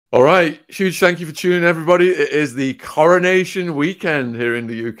All right, huge thank you for tuning in, everybody. It is the coronation weekend here in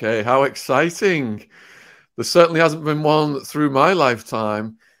the UK. How exciting. There certainly hasn't been one through my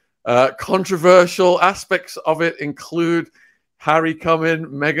lifetime. Controversial aspects of it include Harry coming,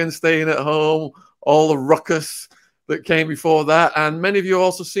 Meghan staying at home, all the ruckus that came before that. And many of you have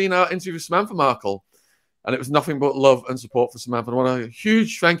also seen our interview with Samantha Markle. And it was nothing but love and support for Samantha. I want a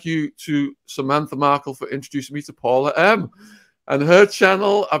huge thank you to Samantha Markle for introducing me to Paula M. And her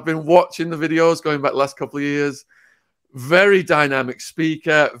channel. I've been watching the videos going back the last couple of years. Very dynamic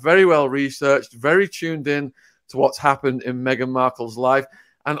speaker, very well researched, very tuned in to what's happened in Meghan Markle's life.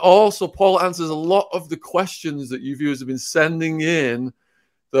 And also, Paul answers a lot of the questions that you viewers have been sending in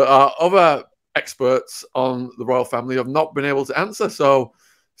that our other experts on the royal family have not been able to answer. So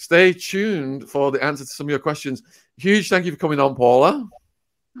stay tuned for the answer to some of your questions. Huge thank you for coming on, Paula.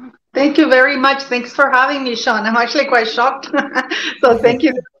 Thank you very much. Thanks for having me, Sean. I'm actually quite shocked. So thank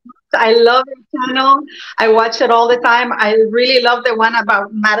you. I love your channel. I watch it all the time. I really love the one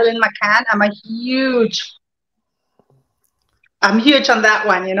about Madeleine McCann. I'm huge on that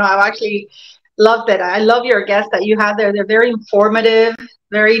one. You know, I've actually loved it. I love your guests that you have there. They're very informative,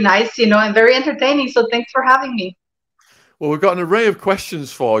 very nice, you know, and very entertaining. So thanks for having me. Well, we've got an array of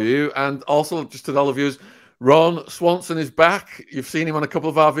questions for you. And also, just to all of you, Ron Swanson is back. You've seen him on a couple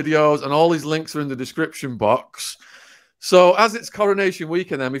of our videos, and all his links are in the description box. So as it's coronation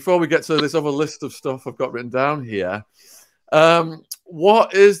weekend, then, before we get to this other list of stuff I've got written down here,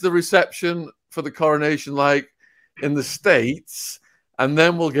 what is the reception for the coronation like in the States? And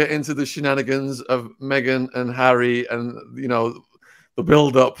then we'll get into the shenanigans of Meghan and Harry and, you know, the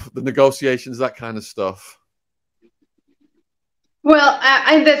build-up, the negotiations, that kind of stuff. Well,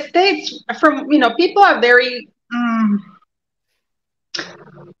 in the States, people are very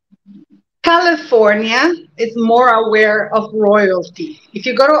California is more aware of royalty. If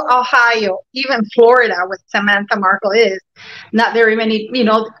you go to Ohio, even Florida, where Samantha Markle is, not very many,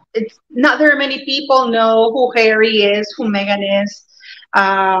 it's not very many people know who Harry is, who Meghan is.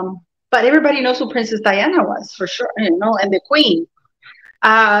 But everybody knows who Princess Diana was, for sure, and the Queen.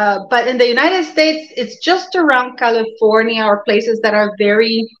 But in the United States, it's just around California or places that are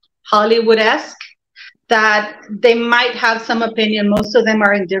very Hollywood-esque that they might have some opinion. Most of them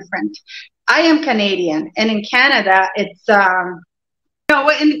are indifferent. I am Canadian, and in Canada, it's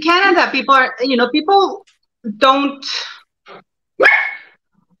in Canada, people are people don't.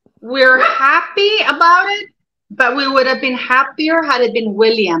 We're happy about it, but we would have been happier had it been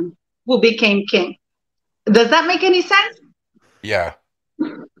William who became king. Does that make any sense? Yeah.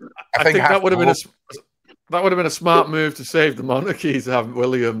 I think that would have been a smart move to save the monarchy, to have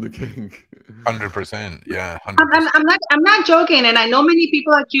William the king. 100%, yeah. 100%. I'm not joking, and I know many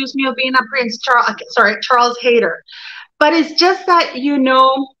people accuse me of being a Charles hater, but it's just that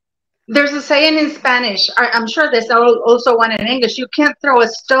there's a saying in Spanish. I'm sure there's also one in English. You can't throw a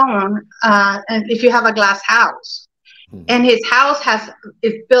stone if you have a glass house, and his house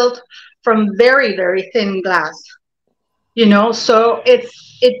is built from very, very thin glass. So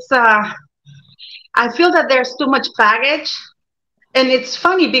it's I feel that there's too much baggage. And it's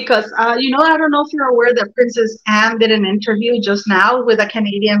funny because, I don't know if you're aware that Princess Anne did an interview just now with a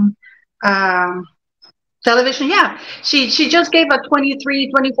Canadian television. Yeah, she just gave a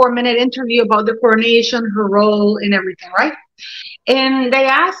 24-minute interview about the coronation, her role and everything, right? And they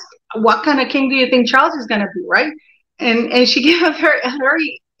asked, what kind of king do you think Charles is going to be, right? And she gave a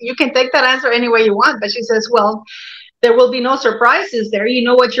very, you can take that answer any way you want, but she says, well, there will be no surprises there. You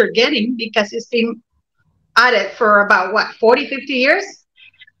know what you're getting because it's been at it for about 40, 50 years.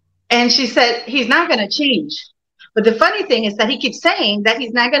 And she said he's not going to change. But the funny thing is that he keeps saying that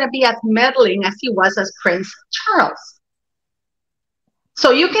he's not going to be as meddling as he was as Prince Charles.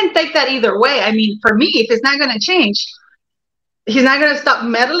 So you can take that either way. I mean, for me, if it's not going to change, he's not going to stop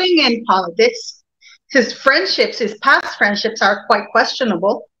meddling in politics. His friendships, his past friendships are quite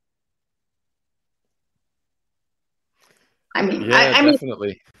questionable. I mean, yeah,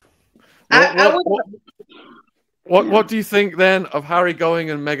 definitely. What do you think then of Harry going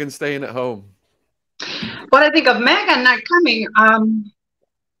and Meghan staying at home? What I think of Meghan not coming,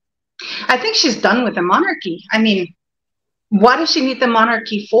 I think she's done with the monarchy. I mean, what does she need the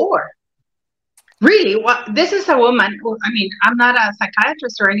monarchy for? Really, this is a woman. I mean, I'm not a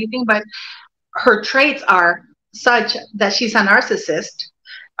psychiatrist or anything, but her traits are such that she's a narcissist.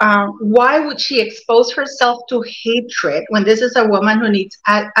 Why would she expose herself to hatred when this is a woman who needs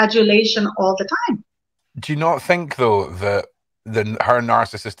adulation all the time? Do you not think, though, that her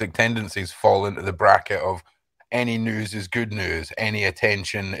narcissistic tendencies fall into the bracket of any news is good news, any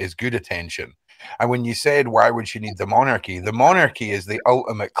attention is good attention? And when you said, why would she need the monarchy is the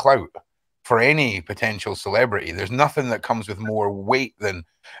ultimate clout for any potential celebrity. There's nothing that comes with more weight than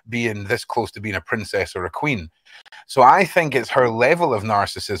being this close to being a princess or a queen. So I think it's her level of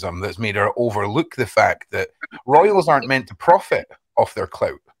narcissism that's made her overlook the fact that royals aren't meant to profit off their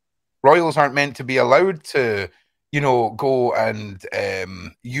clout. Royals aren't meant to be allowed to, you know, go and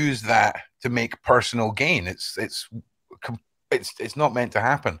use that to make personal gain. It's not meant to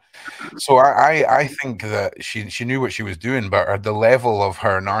happen. So I think that she knew what she was doing, but the level of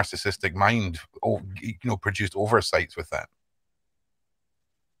her narcissistic mind, you know, produced oversights with that.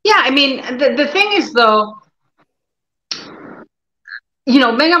 Yeah, I mean, the thing is, though, you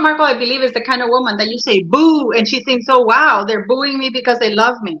know, Meghan Markle, I believe, is the kind of woman that you say boo, and she thinks, oh, wow, they're booing me because they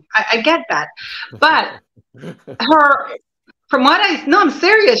love me. I get that. But her, from what I'm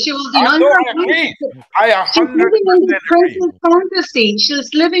serious. She was, you know, she's living in this princess fantasy. She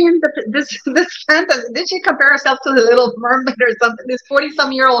was living in this fantasy. Did she compare herself to the Little Mermaid or something? This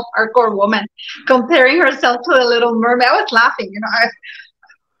 40-some-year-old hardcore woman comparing herself to the Little Mermaid. I was laughing, you know.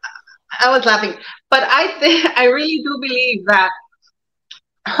 I was laughing, but I really do believe that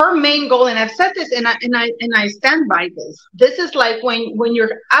her main goal, and I've said this, and I stand by this. This is like when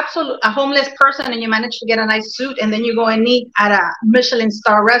you're a homeless person and you manage to get a nice suit, and then you go and eat at a Michelin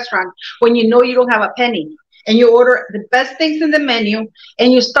star restaurant when you know you don't have a penny, and you order the best things in the menu,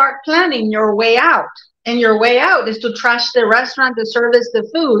 and you start planning your way out. And your way out is to trash the restaurant, the service, the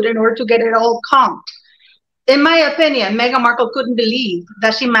food, in order to get it all comped. In my opinion, Meghan Markle couldn't believe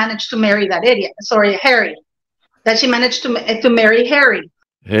that she managed to marry that idiot. Sorry, Harry. That she managed to marry Harry.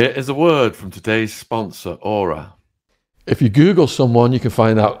 Here is a word from today's sponsor, Aura. If you Google someone, you can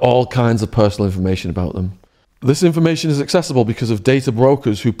find out all kinds of personal information about them. This information is accessible because of data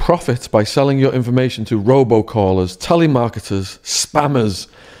brokers who profit by selling your information to robocallers, telemarketers, spammers.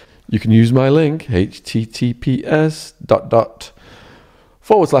 You can use my link,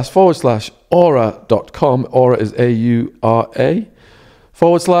 https://aura.com. Aura is AURA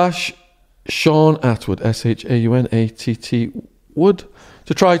 / Sean Atwood, SHAUNATT Wood,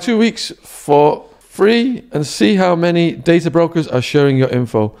 to try 2 weeks for free and see how many data brokers are sharing your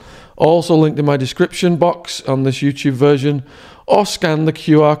info. Also linked in my description box on this YouTube version, or scan the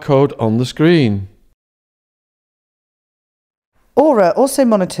QR code on the screen. Aura also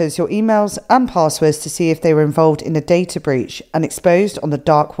monitors your emails and passwords to see if they were involved in a data breach and exposed on the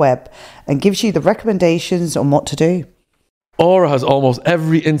dark web, and gives you the recommendations on what to do. Aura has almost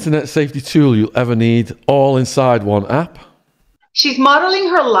every internet safety tool you'll ever need, all inside one app. She's modeling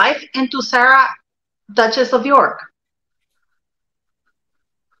her life into Sarah, Duchess of York.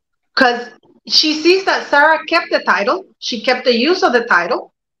 Because she sees that Sarah kept the title. She kept the use of the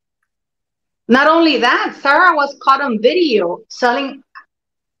title. Not only that, Sarah was caught on video selling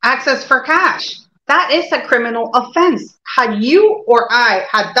access for cash. That is a criminal offense. Had you or I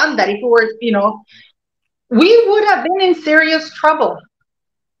had done that, if we were, you know, we would have been in serious trouble.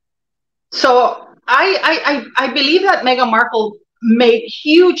 So I believe that Meghan Markle made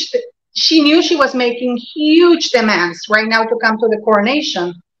she knew she was making huge demands right now to come to the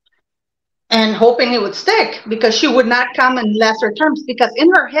coronation, and hoping it would stick, because she would not come in lesser terms, because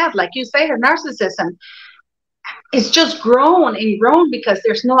in her head, like you say, her narcissism is just grown and grown because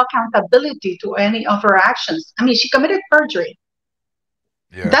there's no accountability to any of her actions. I mean, she committed perjury.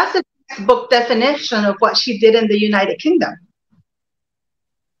 Yeah. That's the textbook definition of what she did in the United Kingdom.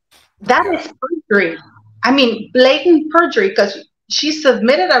 That is perjury. I mean, blatant perjury, because she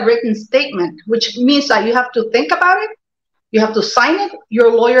submitted a written statement, which means that you have to think about it, you have to sign it,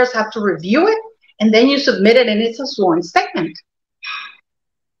 your lawyers have to review it, and then you submit it, and it's a sworn statement.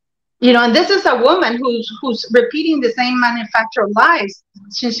 You know, and this is a woman who's repeating the same manufactured lies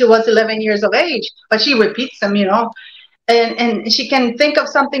since she was 11 years of age, but she repeats them, you know, and she can think of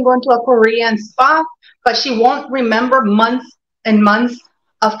something going to a Korean spa, but she won't remember months and months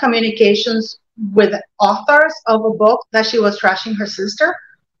of communications with authors of a book that she was trashing her sister.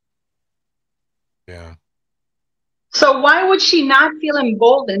 Yeah. So why would she not feel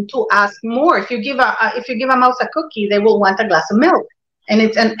emboldened to ask more? If you give a mouse a cookie, they will want a glass of milk, and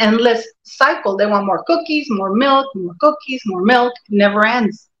it's an endless cycle. They want more cookies, more milk, more cookies, more milk. It never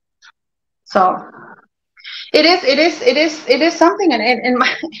ends. So it is something, and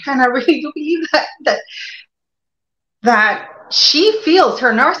I really do believe that she feels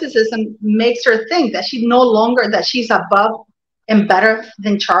her narcissism makes her think that she's above and better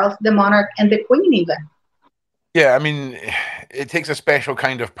than Charles the monarch and the queen even. Yeah, I mean, it takes a special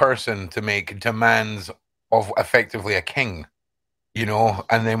kind of person to make demands of effectively a king, you know,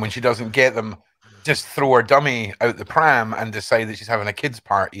 and then when she doesn't get them, just throw her dummy out the pram and decide that she's having a kids'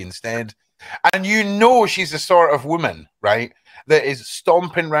 party instead. And you know she's the sort of woman, right, that is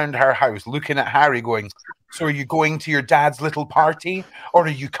stomping round her house looking at Harry going, so are you going to your dad's little party or are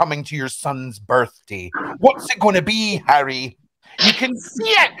you coming to your son's birthday? What's it going to be, Harry? You can see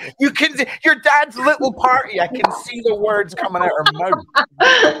it. You can see your dad's little party. I can see the words coming out her mouth.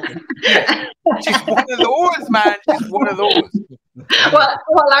 Yeah. She's one of those, man. She's one of those. Well,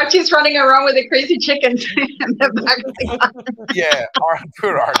 Archie's running around with the crazy chickens in the back of the car. Yeah,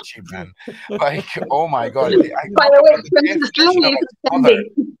 poor Archie, man. Like, oh my God. By the way, Princess Louie is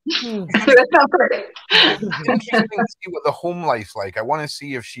It's interesting to see what the home life's like. I want to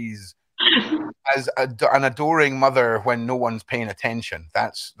see if she's as an adoring mother when no one's paying attention.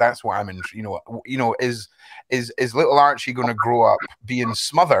 That's what I'm in. Is little Archie going to grow up being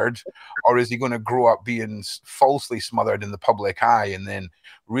smothered, or is he going to grow up being falsely smothered in the public eye and then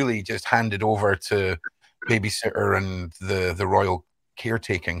really just handed over to babysitter and the royal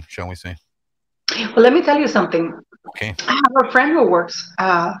caretaking, shall we say? Well, let me tell you something. Okay. I have a friend who works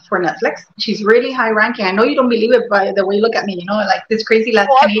for Netflix. She's really high ranking. I know you don't believe it by the way you look at me, like this crazy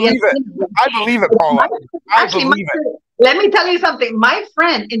Canadian. I believe it, Paula. Let me tell you something. My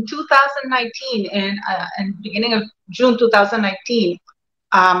friend in 2019, in beginning of June 2019,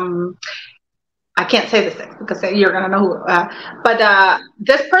 I can't say this thing because you're gonna know who. But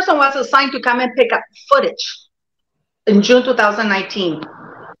this person was assigned to come and pick up footage in June 2019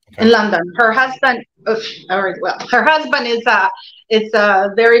 in London. Her husband. Her husband is a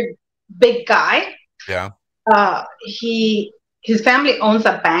very big guy. Yeah. His family owns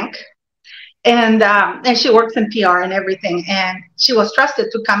a bank, and she works in PR and everything. And she was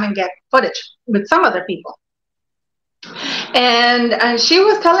trusted to come and get footage with some other people. And she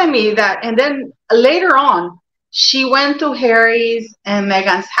was telling me that, and then later on, she went to Harry's and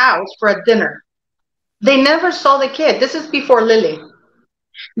Meghan's house for a dinner. They never saw the kid. This is before Lily.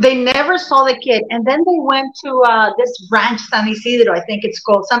 They never saw the kid. And then they went to this ranch, San Isidro, I think it's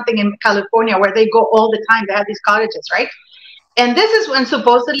called, something in California, where they go all the time. They have these cottages, right? And this is when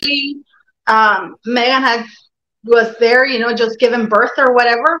supposedly Meghan was there, just giving birth or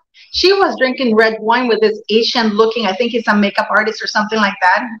whatever. She was drinking red wine with this Asian looking, I think he's a makeup artist or something like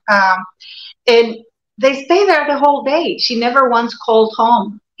that. And they stay there the whole day. She never once called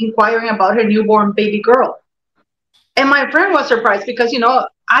home inquiring about her newborn baby girl. And my friend was surprised because,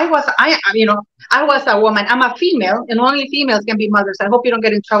 I was a woman. I'm a female, and only females can be mothers. I hope you don't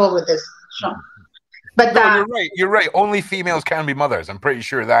get in trouble with this, Sean. But no, you're right. You're right. Only females can be mothers. I'm pretty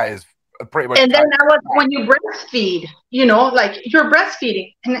sure that is pretty much. And then when you breastfeed, like you're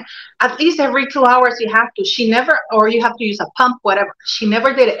breastfeeding, and at least every 2 hours you have to. She never, or you have to use a pump, whatever. She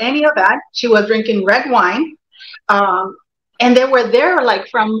never did any of that. She was drinking red wine. And they were there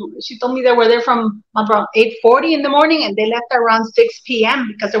she told me they were there from around 8:40 in the morning, and they left around 6 p.m.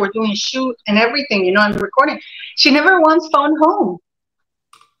 because they were doing shoot and everything, and recording. She never once phoned home.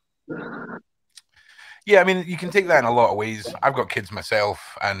 Yeah, I mean, you can take that in a lot of ways. I've got kids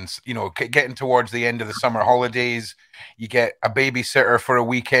myself, and getting towards the end of the summer holidays, you get a babysitter for a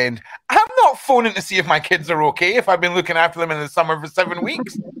weekend. I'm not phoning to see if my kids are okay if I've been looking after them in the summer for 7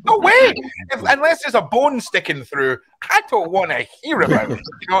 weeks. No way. Unless there's a bone sticking through, I don't want to hear about it.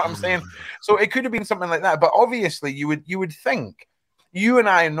 You know what I'm saying? So it could have been something like that. But obviously, you would think, you and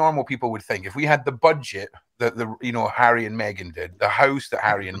I and normal people would think, if we had the budget that Harry and Meghan did, the house that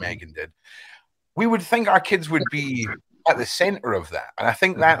Harry and Meghan did, we would think our kids would be at the center of that. And I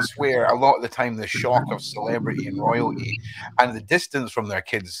think that's where a lot of the time the shock of celebrity and royalty and the distance from their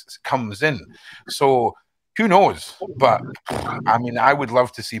kids comes in. So who knows? But I mean, I would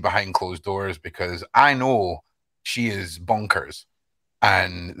love to see behind closed doors, because I know she is bonkers.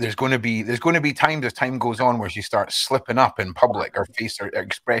 And there's going to be times as time goes on where she starts slipping up in public. Her face, her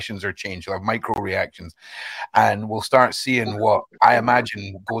expressions are changed. She'll have micro reactions, and we'll start seeing what I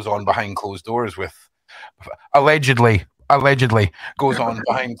imagine goes on behind closed doors with allegedly goes on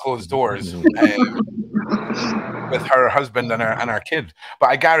behind closed doors with her husband and her kid.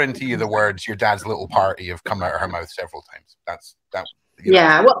 But I guarantee you the words "your dad's little party" have come out of her mouth several times.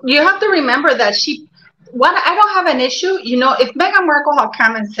 Yeah, well, you have to remember that I don't have an issue, if Meghan Markle had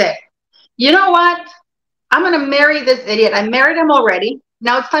come and said, you know what, I'm going to marry this idiot. I married him already.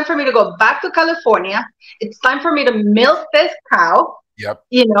 Now it's time for me to go back to California. It's time for me to milk this cow. Yep.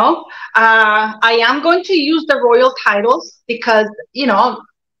 I am going to use the royal titles because,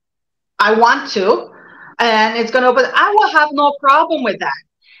 I want to, and it's going to open. I will have no problem with that.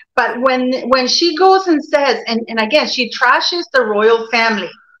 But when she goes and says, and again, she trashes the royal family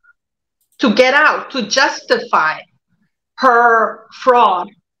to get out, to justify her fraud,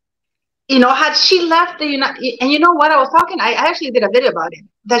 you know, had she left the United, and you know what, I actually did a video about it,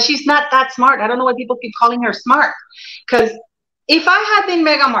 that she's not that smart. I don't know why people keep calling her smart, because if I had been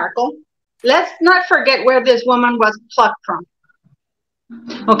Meghan Markle, let's not forget where this woman was plucked from.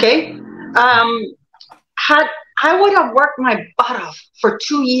 Okay, I would have worked my butt off for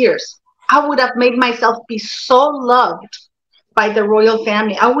 2 years. I would have made myself be so loved by the royal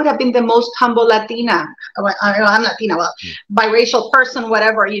family. I would have been the most humble Latina. I'm Latina, well, biracial person,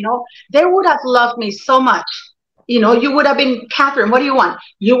 whatever, you know. They would have loved me so much. You know, you would have been, Catherine, what do you want?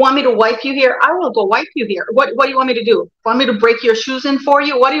 You want me to wipe you here? I will go wipe you here. What do you want me to do? Want me to break your shoes in for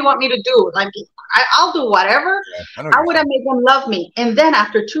you? What do you want me to do? Like, I'll do whatever. Yeah, I would have made them love me. And then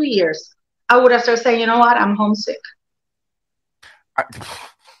after 2 years, I would have started saying, you know what? I'm homesick.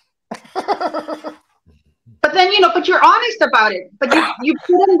 But then, you know, but you're honest about it. But you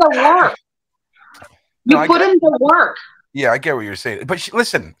put in the work. You put in the work. Yeah, I get what you're saying. But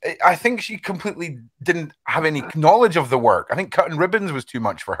listen, I think she completely didn't have any knowledge of the work. I think cutting ribbons was too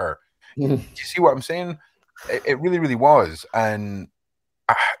much for her. Do you see what I'm saying? It really, really was. And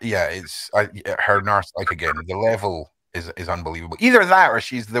yeah, it's her narcissism, like, again, the level is unbelievable. Either that or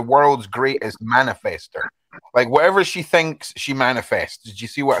she's the world's greatest manifester. Like, whatever she thinks, she manifests. Did you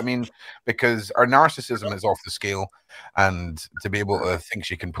see what I mean? Because our narcissism is off the scale, and to be able to think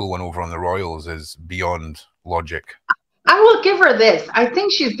she can pull one over on the royals is beyond logic. I will give her this. I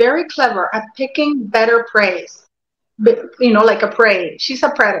think she's very clever at picking better prey. You know, like a prey. She's a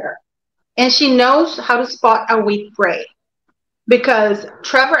predator. And she knows how to spot a weak prey. Because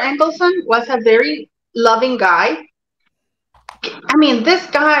Trevor Engelson was a very loving guy. I mean, this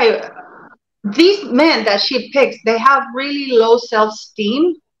guy... These men that she picks, they have really low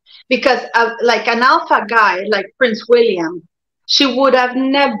self-esteem, because like an alpha guy like Prince William, she would have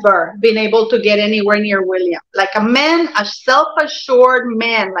never been able to get anywhere near William. Like a man, a self-assured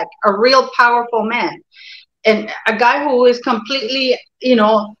man, like a real powerful man, and a guy who is completely, you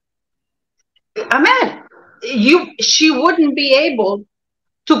know, a man. She wouldn't be able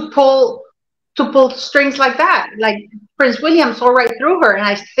to pull strings like that. Like Prince William saw right through her, and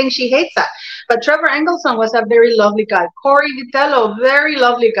I think she hates that. But Trevor Engelson was a very lovely guy. Corey Vitello, very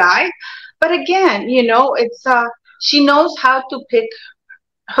lovely guy. But again, you know, it's she knows how to pick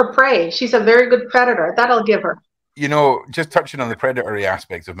her prey. She's a very good predator. That I'll give her. You know, just touching on the predatory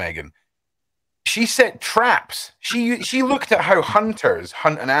aspects of Meghan, she set traps. She looked at how hunters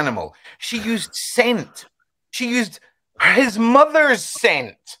hunt an animal. She used scent. She used his mother's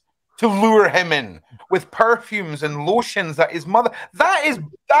scent to lure him in with perfumes and lotions that his mother... That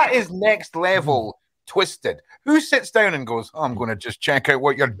is next level twisted. Who sits down and goes, oh, I'm going to just check out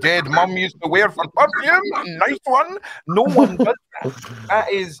what your dead mum used to wear for perfume? Nice one. No one does that.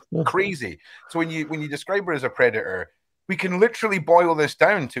 That is crazy. So when you describe her as a predator, we can literally boil this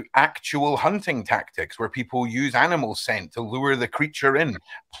down to actual hunting tactics where people use animal scent to lure the creature in,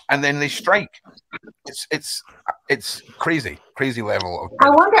 and then they strike. It's crazy level of... I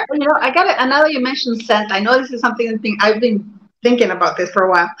wonder, you know, I got it. Now that you mentioned scent, I know this is something I've been thinking about this for a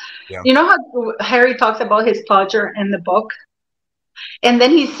while. Yeah. You know how Harry talks about his pleasure in the book, and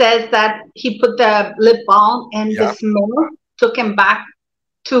then he says that he put the lip balm and the smell took him back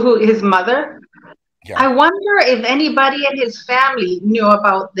to his mother. Yeah. I wonder if anybody in his family knew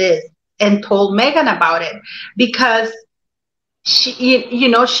about this and told Meghan about it, because she, you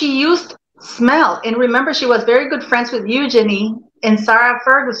know, she used smell. And remember, she was very good friends with Eugenie and Sarah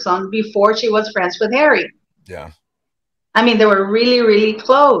Ferguson before she was friends with Harry. Yeah. I mean, they were really, really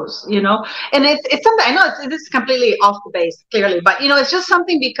close, you know. And it's something, I know this is completely off the base, clearly, but, you know, it's just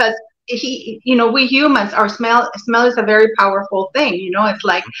something because you know, we humans, our smell is a very powerful thing, you know. It's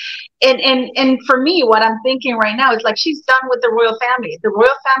like, and for me, what I'm thinking right now is like, she's done with the royal family. The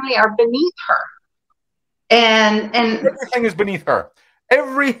royal family are beneath her, and everything is beneath her.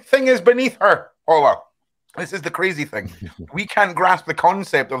 Everything is beneath her, Paula. This is the crazy thing. We can't grasp the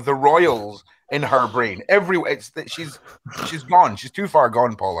concept of the royals in her brain. She's gone. She's too far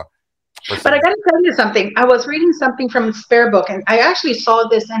gone, Paula. But I got to tell you something. I was reading something from Spare Book, and I actually saw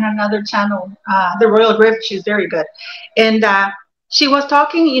this in another channel, The Royal Grift. She's very good. And she was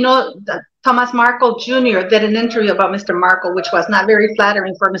talking, you know, Thomas Markle Jr. did an interview about Mr. Markle, which was not very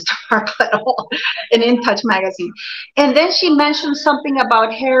flattering for Mr. Markle at all, in In Touch magazine. And then she mentioned something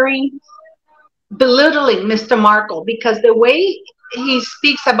about Harry belittling Mr. Markle, because the way he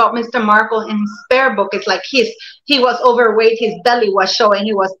speaks about Mr. Markle in Spare Book is like he was overweight, his belly was showing,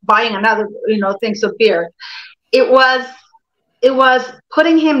 he was buying another, you know, things of beer. It was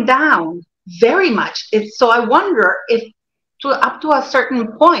putting him down very much. So I wonder if up to a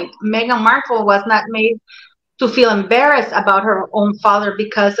certain point, Meghan Markle was not made to feel embarrassed about her own father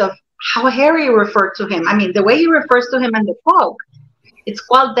because of how Harry referred to him. I mean, the way he refers to him in the quote, it's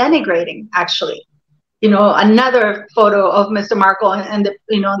quite denigrating, actually. You know, another photo of Mr. Markle and the,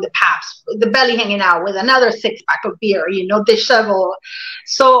 you know, the paps, the belly hanging out with another 6-pack of beer, you know, disheveled.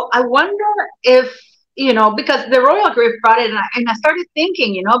 So I wonder if, you know, because the royal grief brought it, and I started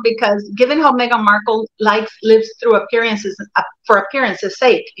thinking, you know, because given how Meghan Markle lives through appearances, for appearances'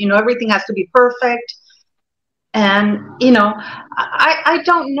 sake, you know, everything has to be perfect. And, you know, I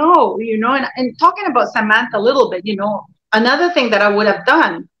don't know, you know, and talking about Samantha a little bit, you know, another thing that I would have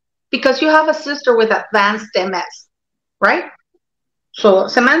done, because you have a sister with advanced MS, right? So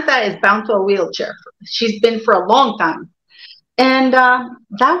Samantha is bound to a wheelchair. She's been for a long time. And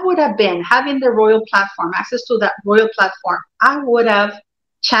that would have been, having the royal platform, access to that royal platform, I would have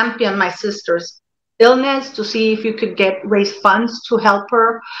championed my sister's illness to see if you could raise funds to help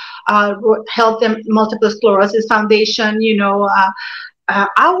her, help them Multiple Sclerosis Foundation, you know.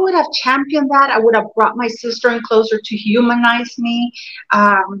 I would have championed that. I would have brought my sister in closer to humanize me,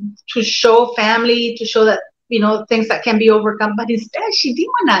 to show family, to show that, you know, things that can be overcome. But instead, she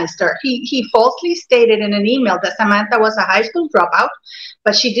demonized her. He falsely stated in an email that Samantha was a high school dropout,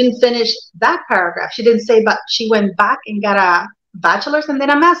 but she didn't finish that paragraph. She didn't say, but she went back and got a bachelor's and then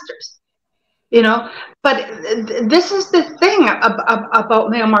a master's. You know, but this is the thing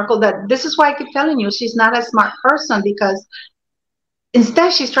about Meghan Markle, that this is why I keep telling you she's not a smart person, because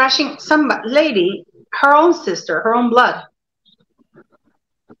instead she's trashing some lady, her own sister, her own blood,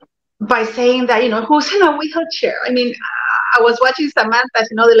 by saying that, you know, who's in a wheelchair. I mean, I was watching Samantha,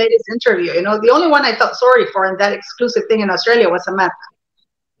 you know, the latest interview, you know, the only one I felt sorry for in that exclusive thing in Australia was Samantha.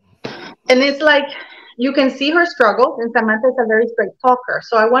 And it's like, you can see her struggles, and Samantha's a very straight talker.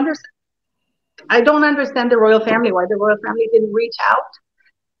 So I don't understand the royal family, why the royal family didn't reach out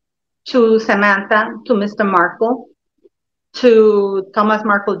to Samantha, to Mr. Markle, to Thomas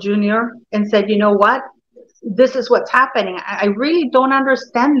Markle Jr. and said, you know what, this is what's happening. I really don't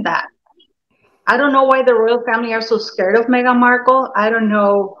understand that. I don't know why the royal family are so scared of Meghan Markle. I don't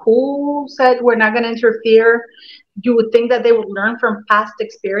know who said we're not going to interfere. You would think that they would learn from past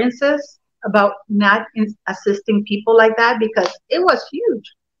experiences about not assisting people like that, because it was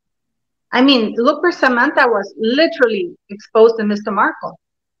huge. I mean, look where Samantha was literally exposed to Mr. Markle.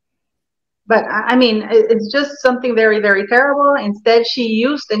 But I mean, it's just something very, very terrible. Instead, she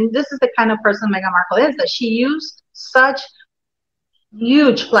used, and this is the kind of person Meghan Markle is, that she used such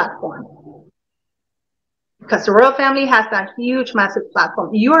huge platform. Because the royal family has that huge, massive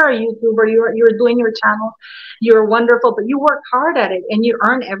platform. You are a YouTuber, you're doing your channel, you're wonderful, but you work hard at it and you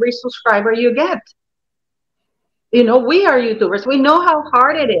earn every subscriber you get. You know, we are YouTubers. We know how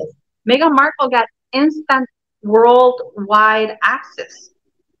hard it is. Meghan Markle got instant worldwide access.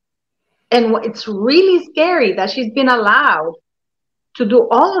 And it's really scary that she's been allowed to do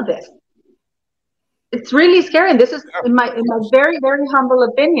all of this. It's really scary. And this is, in my very, very humble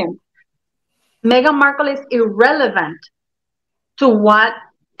opinion, Meghan Markle is irrelevant to what,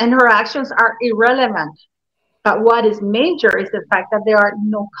 and her actions are irrelevant. But what is major is the fact that there are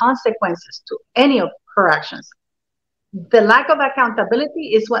no consequences to any of her actions. The lack of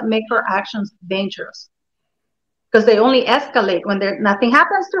accountability is what makes her actions dangerous, because they only escalate when nothing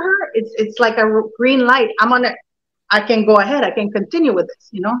happens to her. It's like a green light. I can go ahead. I can continue with this,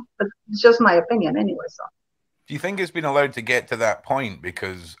 you know. But it's just my opinion anyway. So, do you think it's been allowed to get to that point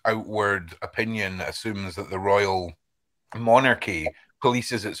because outward opinion assumes that the royal monarchy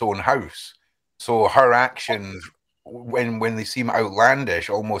polices its own house? So her actions, when they seem outlandish,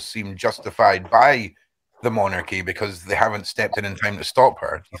 almost seem justified by the monarchy because they haven't stepped in time to stop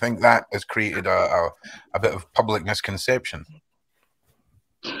her. Do you think that has created a bit of public misconception?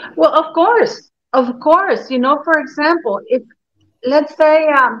 Well, of course, you know, for example, if, let's say,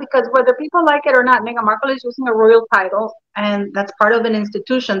 because whether people like it or not, Meghan Markle is using a royal title, and that's part of an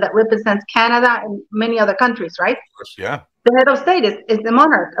institution that represents Canada and many other countries, right? Of course, yeah. The head of state is the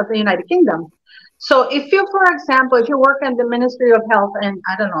monarch of the United Kingdom. So if you, for example, if you work in the Ministry of Health, and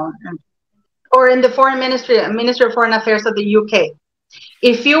I don't know, or in the Foreign Ministry, Ministry of Foreign Affairs of the UK,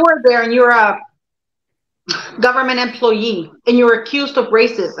 if you were there and you're a government employee and you're accused of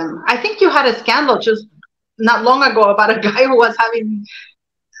racism, I think you had a scandal just not long ago about a guy who was having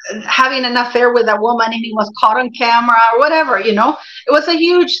an affair with a woman and he was caught on camera or whatever, you know. It was a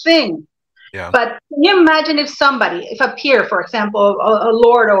huge thing. Yeah. But can you imagine if a peer, for example, a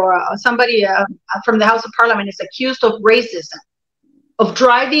lord or somebody from the House of Parliament is accused of racism, of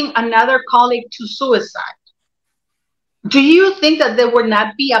driving another colleague to suicide? Do you think that there would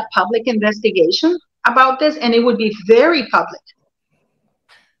not be a public investigation about this? And it would be very public.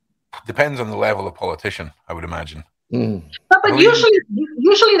 Depends on the level of politician, I would imagine. But but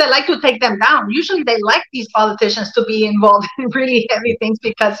usually they like to take them down. Usually they like these politicians to be involved in really heavy things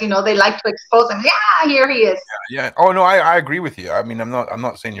because they like to expose them. Yeah, here he is. Yeah. Oh no, I agree with you. I mean, I'm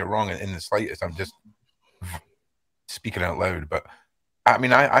not saying you're wrong in the slightest. I'm just speaking out loud. But I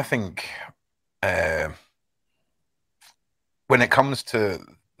mean, I think when it comes to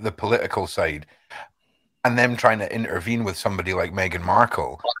the political side and them trying to intervene with somebody like Meghan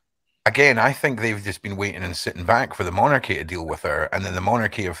Markle. Again, I think they've just been waiting and sitting back for the monarchy to deal with her, and then the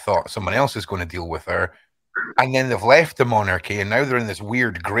monarchy have thought someone else is going to deal with her, and then they've left the monarchy, and now they're in this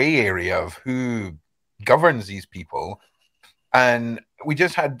weird grey area of who governs these people. And we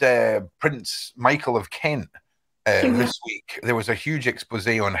just had Prince Michael of Kent this week. There was a huge expose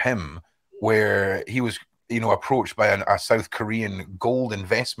on him where he was, approached by a South Korean gold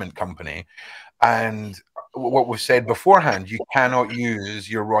investment company, and what was said beforehand, you cannot use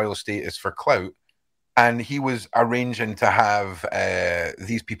your royal status for clout. And he was arranging to have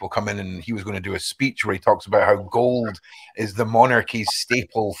these people come in, and he was going to do a speech where he talks about how gold is the monarchy's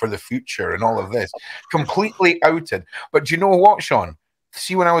staple for the future and all of this. Completely outed. But do you know what, Sean?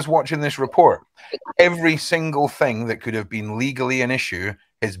 See, when I was watching this report, every single thing that could have been legally an issue,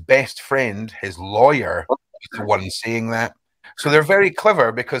 his best friend, his lawyer, was the one saying that. So they're very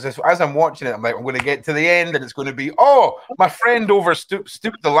clever, because as I'm watching it, I'm like, I'm going to get to the end and it's going to be, oh, my friend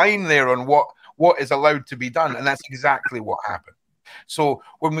stooped the line there on what is allowed to be done. And that's exactly what happened. So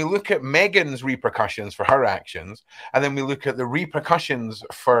when we look at Meghan's repercussions for her actions, and then we look at the repercussions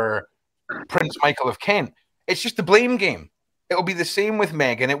for Prince Michael of Kent, it's just a blame game. It'll be the same with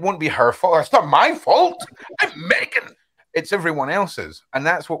Meghan. It won't be her fault. It's not my fault. I'm Meghan. It's everyone else's. And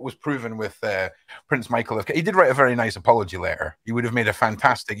that's what was proven with Prince Michael of Kent. He did write a very nice apology letter. He would have made a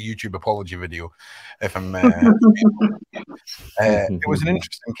fantastic YouTube apology video if I'm... it was an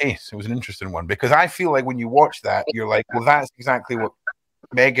interesting case. It was an interesting one, because I feel like when you watch that, you're like, well, that's exactly what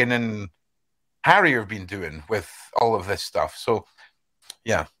Meghan and Harry have been doing with all of this stuff. So,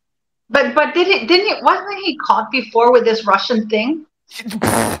 yeah. But wasn't he caught before with this Russian thing?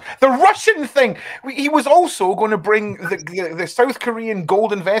 The Russian thing. He was also going to bring the South Korean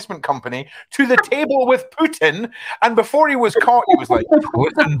gold investment company to the table with Putin, and before he was caught, he was like,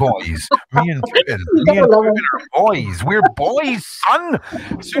 listen, boys, me and Putin are boys. We're boys, son.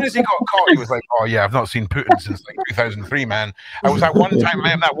 As soon as he got caught, he was like, oh yeah, I've not seen Putin since like 2003, man. I was that one time,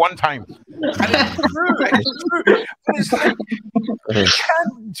 man, that one time. And it's true. But it's like, you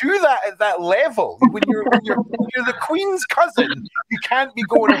can't do that at that level. When you're the Queen's cousin, you can't be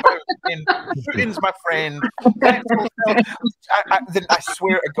going about saying, Putin's my friend. I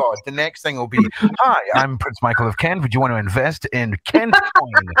swear to God, the next thing will be, hi, I'm Prince Michael of Kent. Would you want to invest in Kent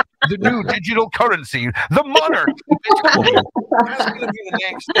coin, the new digital currency, the monarch? That's going to be the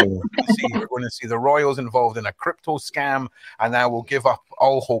next thing we're going to see. We're going to see the royals involved in a crypto scam, and I will give up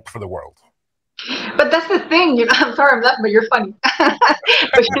all hope for the world. But that's the thing, I'm sorry I'm laughing, but you're funny.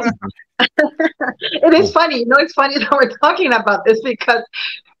 It is funny, it's funny that we're talking about this because,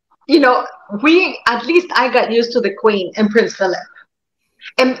 at least I got used to the Queen and Prince Philip.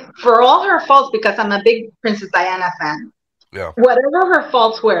 And for all her faults, because I'm a big Princess Diana fan, yeah, whatever her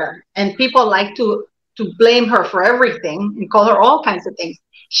faults were, and people like to blame her for everything and call her all kinds of things,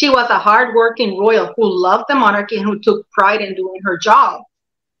 she was a hardworking royal who loved the monarchy and who took pride in doing her job.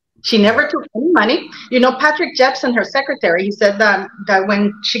 She never took any money. Patrick Jepson, her secretary, he said that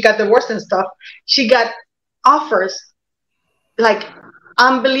when she got divorced and stuff, she got offers like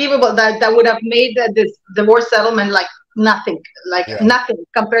unbelievable that would have made this divorce settlement like nothing, nothing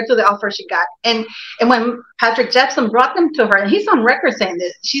compared to the offer she got. And when Patrick Jepson brought them to her, and he's on record saying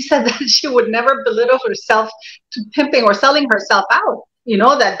this, she said that she would never belittle herself to pimping or selling herself out.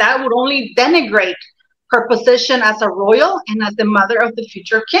 That would only denigrate her position as a royal and as the mother of the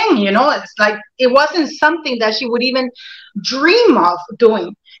future king. It's like it wasn't something that she would even dream of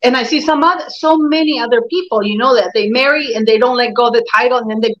doing. And I see so many other people, that they marry and they don't let go of the title,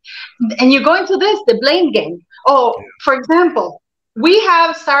 and you go into the blame game. Oh, for example, we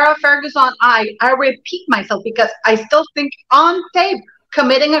have Sarah Ferguson. I repeat myself because I still think on tape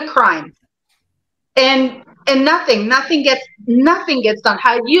committing a crime, and nothing gets done.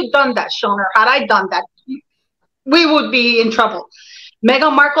 Had you done that, Sean, or had I done that, we would be in trouble.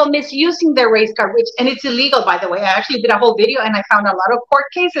 Meghan Markle misusing their race card, and it's illegal, by the way. I actually did a whole video, and I found a lot of court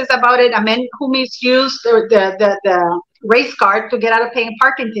cases about it. A man who misused the race card to get out of paying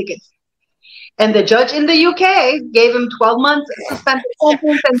parking tickets. And the judge in the UK gave him 12 months suspended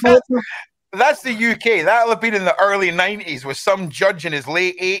sentence. That's the UK. That'll have been in the early 90s with some judge in his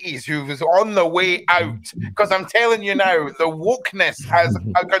late 80s who was on the way out. Because I'm telling you now, the wokeness has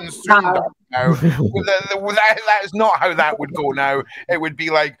consumed us now. That is not how that would go now. It would be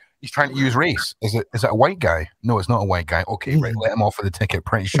like, he's trying to use race. Is it a white guy? No, it's not a white guy. Okay, right. Let him off with the ticket.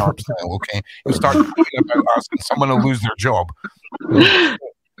 Pretty sharp style. Okay. He'll start talking about us and someone will lose their job.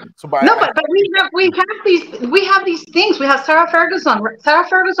 So but we have these things. We have Sarah Ferguson. Sarah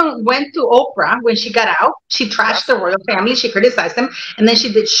Ferguson went to Oprah when she got out. She trashed the royal family. She criticized them, and then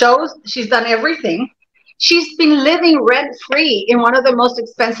she did shows. She's done everything. She's been living rent free in one of the most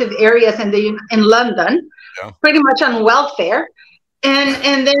expensive areas in London, pretty much on welfare.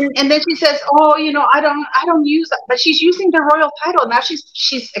 And then she says, "Oh, I don't use that," but she's using the royal title now.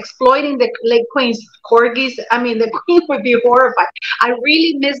 She's exploiting the late queen's corgis. I mean, the queen would be horrified. I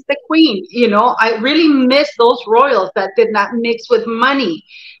really miss the queen. I really miss those royals that did not mix with money.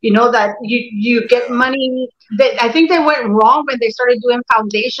 That you get money. I think they went wrong when they started doing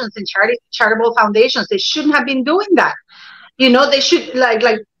foundations and charitable foundations. They shouldn't have been doing that. They should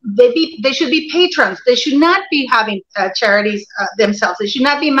they should be patrons. They should not be having charities themselves. They should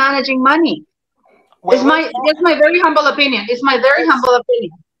not be managing money. It's my very humble opinion. It's my very humble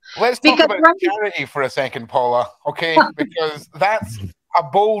opinion. Let's talk about charity for a second, Paula. Okay, because that's a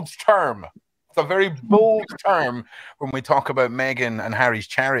bold term. It's a very bold term when we talk about Meghan and Harry's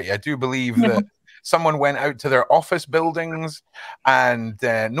charity. I do believe that someone went out to their office buildings and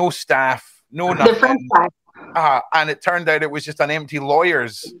no staff, no nothing. And it turned out it was just an empty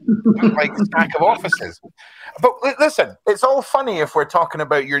lawyer's stack of offices. But listen, it's all funny if we're talking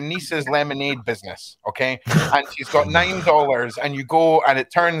about your niece's lemonade business, okay? And she's got $9 and you go and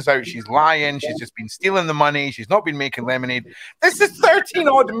it turns out she's lying. She's just been stealing the money. She's not been making lemonade. This is 13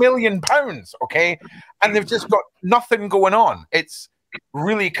 odd million pounds, okay? And they've just got nothing going on. It's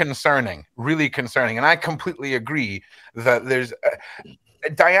really concerning, really concerning. And I completely agree that there's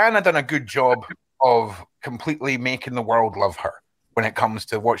Diana done a good job of completely making the world love her when it comes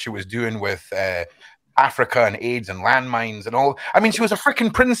to what she was doing with Africa and AIDS and landmines and all. I mean, she was a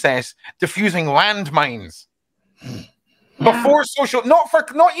freaking princess diffusing landmines before social, not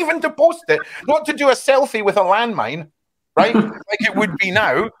even to post it, not to do a selfie with a landmine, right? Like it would be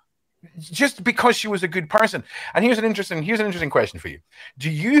now, just because she was a good person. And here's an interesting question for you. Do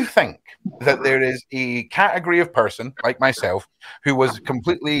you think that there is a category of person like myself who was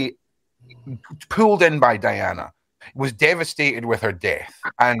completely pulled in by Diana, was devastated with her death,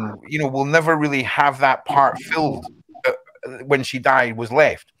 and will never really have that part filled when she died was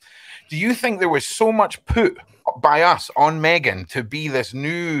left? Do you think there was so much put by us on Meghan to be this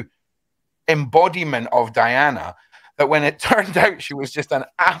new embodiment of Diana that when it turned out she was just an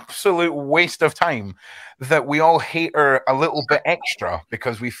absolute waste of time, that we all hate her a little bit extra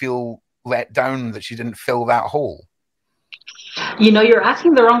because we feel let down that she didn't fill that hole? You're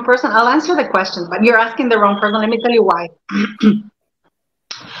asking the wrong person. I'll answer the question, but you're asking the wrong person. Let me tell you why.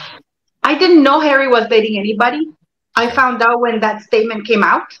 I didn't know Harry was dating anybody. I found out when that statement came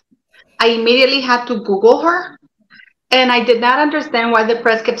out. I immediately had to Google her. And I did not understand why the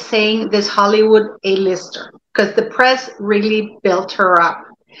press kept saying this Hollywood A-lister, because the press really built her up.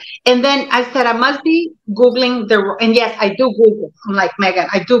 And then I said, I must be Googling and yes, I do Google. Like Meghan,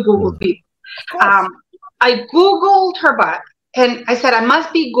 I do Google people. I Googled her butt. And I said, I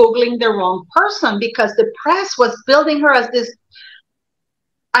must be Googling the wrong person, because the press was building her as this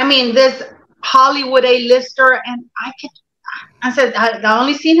Hollywood A-lister. And I said, I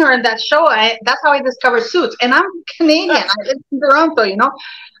only seen her in that show. That's how I discovered Suits. And I'm Canadian. I live in Toronto,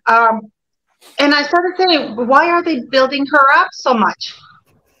 And I started saying, why are they building her up so much?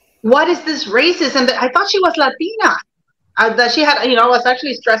 What is this racism? I thought she was Latina. That she had, I was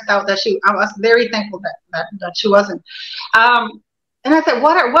actually stressed out I was very thankful that she wasn't. And I said,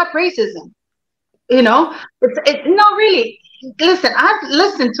 what racism? It's not really. Listen, I've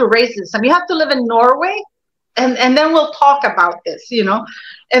listened to racism. You have to live in Norway, and then we'll talk about this,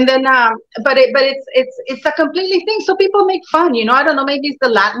 And then, but it's a completely thing. So people make fun, I don't know. Maybe it's the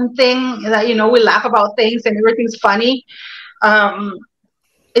Latin thing that we laugh about things and everything's funny.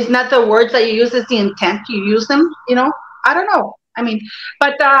 It's not the words that you use; it's the intent you use them. I don't know.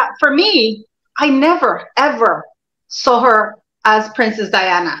 But for me, I never, ever saw her as Princess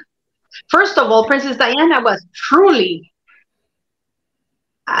Diana. First of all, Princess Diana was truly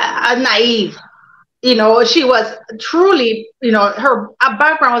naive. She was truly, her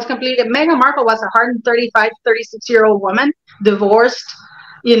background was completely. Meghan Markle was a 36-year-old woman, divorced,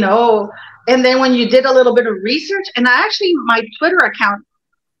 and then when you did a little bit of research, and my Twitter account,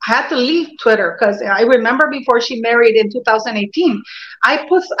 I had to leave Twitter because I remember before she married in 2018, I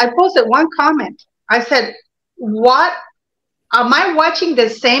posted one comment. I said, "What am I watching the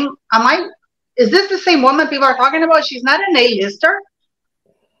same? Is this the same woman people are talking about? She's not an A-lister.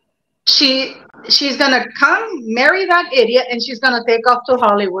 She's gonna come marry that idiot and she's gonna take off to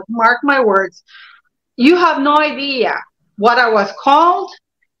Hollywood. Mark my words. You have no idea what I was called.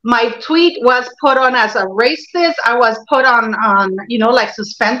 My tweet was put on as a racist. I was put on like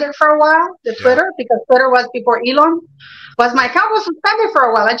suspended for a while, the Twitter, because Twitter was before Elon. My account was suspended for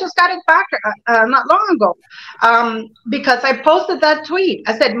a while. I just got it back not long ago because I posted that tweet.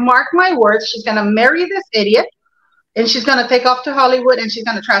 I said, mark my words, she's going to marry this idiot and she's going to take off to Hollywood and she's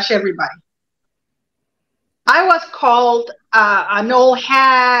going to trash everybody. I was called an old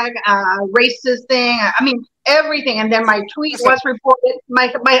hag, racist thing. I mean, everything. And then my tweet was reported. My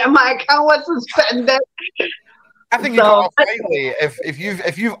account was suspended. I think you got off lightly.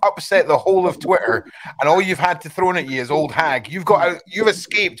 If you've upset the whole of Twitter and all you've had to thrown at you is old hag, you've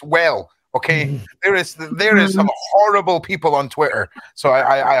escaped well. Okay, there is some horrible people on Twitter, so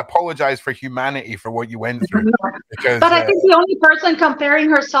I apologize for humanity for what you went through. But I think the only person comparing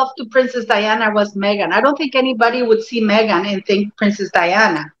herself to Princess Diana was Meghan. I don't think anybody would see Meghan and think Princess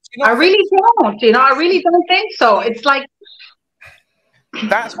Diana. I really don't. I really don't think so. It's like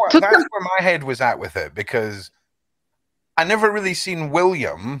that's where my head was at with it, because I never really seen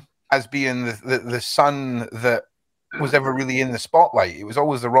William as being the son that was ever really in the spotlight. It was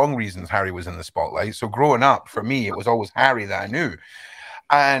always the wrong reasons Harry was in the spotlight. So growing up, for me, it was always Harry that I knew.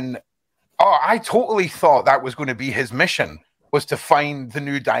 And I totally thought that was going to be his mission, was to find the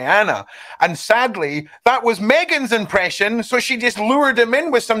new Diana. And sadly, that was Meghan's impression. So she just lured him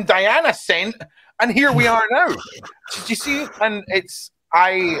in with some Diana scent. And here we are now. Did you see? And it's,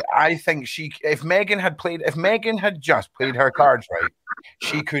 I think if Meghan had just played her cards right,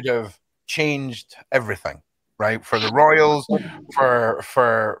 she could have changed everything. Right, for the royals,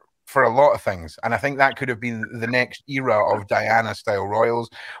 for a lot of things, and I think that could have been the next era of Diana-style royals.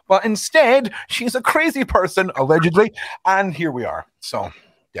 But instead, she's a crazy person, allegedly, and here we are. So,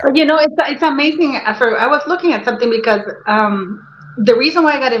 yeah. It's amazing. I was looking at something because the reason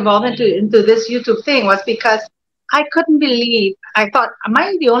why I got involved into this YouTube thing was because I couldn't believe. I thought, am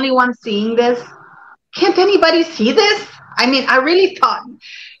I the only one seeing this? Can't anybody see this? I mean, I really thought.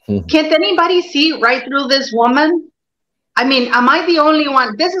 Can't anybody see right through this woman? I mean, am I the only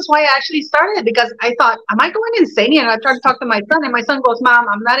one? This is why I actually started, because I thought, am I going insane? And I tried to talk to my son, and my son goes, Mom,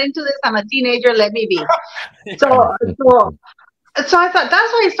 I'm not into this. I'm a teenager. Let me be. So I thought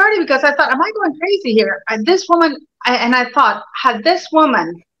that's why I started, because I thought, am I going crazy here? And this woman, and I thought, had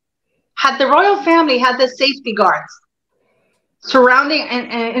the royal family had the safety guards surrounding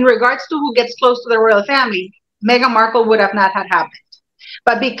and in regards to who gets close to the royal family, Meghan Markle would have not had happened.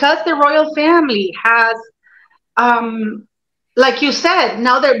 But because the royal family has, like you said,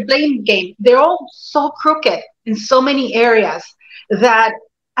 now they're blame game. They're all so crooked in so many areas that,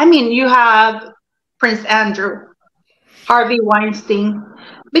 I mean, you have Prince Andrew, Harvey Weinstein,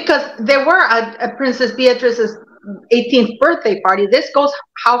 because they were at Princess Beatrice's 18th birthday party. This goes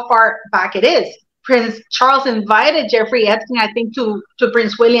how far back it is. Prince Charles invited Jeffrey Epstein, I think, to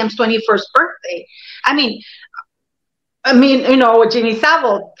Prince William's 21st birthday. I mean, Jimmy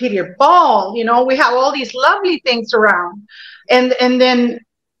Savile, Peter Ball, we have all these lovely things around. And then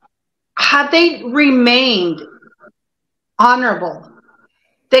had they remained honorable,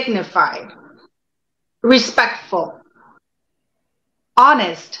 dignified, respectful,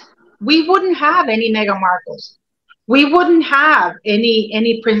 honest, we wouldn't have any Meghan Markles. We wouldn't have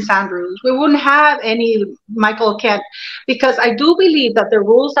any Prince Andrews. We wouldn't have any Michael Kent, because I do believe that the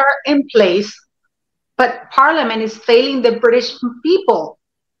rules are in place. But Parliament is failing the British people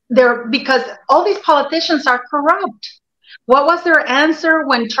because all these politicians are corrupt. What was their answer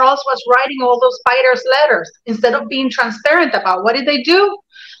when Charles was writing all those fighters' letters? Instead of being transparent about what did they do?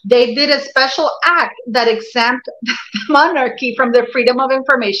 They did a special act that exempt the monarchy from the Freedom of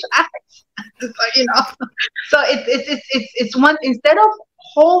Information Act. So it's one, instead of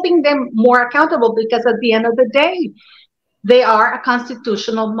holding them more accountable, because at the end of the day, they are a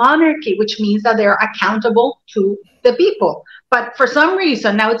constitutional monarchy, which means that they're accountable to the people. But for some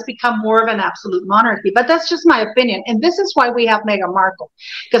reason, now it's become more of an absolute monarchy. But that's just my opinion. And this is why we have Meghan Markle.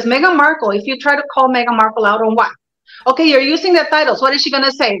 Because Meghan Markle, if you try to call Meghan Markle out on what? Okay, you're using the titles. What is she going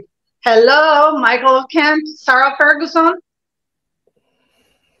to say? Hello, Michael Kent, Sarah Ferguson,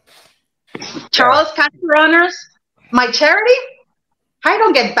 Charles Cash Runners, my charity? I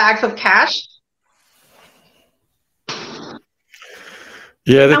don't get bags of cash.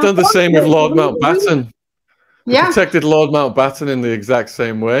 Yeah, they've done the same with Lord Mountbatten. They protected Lord Mountbatten in the exact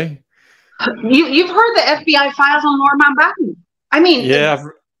same way. You've heard the FBI files on Lord Mountbatten. I mean, yeah,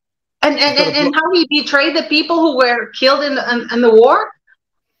 and how he betrayed the people who were killed in the war,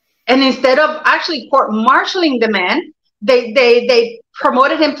 and instead of actually court-martialing the man, they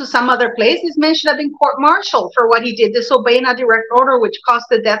promoted him to some other place. This man should have been court-martialed for what he did, disobeying a direct order, which caused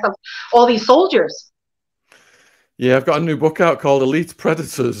the death of all these soldiers. Yeah, I've got a new book out called Elite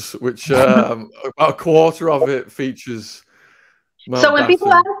Predators, which about a quarter of it features So when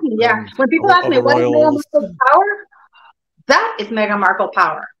people ask me, what is Meghan Markle's power? That is Meghan Markle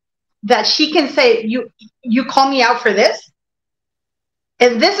power. That she can say, you call me out for this?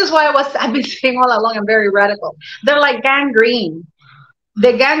 And this is why I've been saying all along, I'm very radical. They're like gangrene.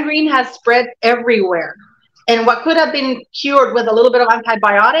 The gangrene has spread everywhere. And what could have been cured with a little bit of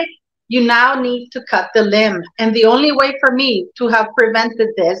antibiotic, you now need to cut the limb. And the only way for me to have prevented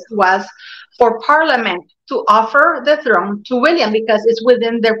this was for Parliament to offer the throne to William, because it's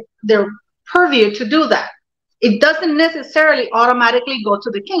within their purview to do that. It doesn't necessarily automatically go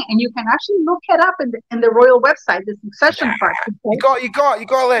to the king, and you can actually look it up in the royal website, the succession part. You got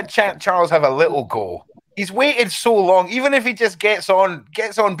to let Charles have a little go. He's waited so long. Even if he just gets on,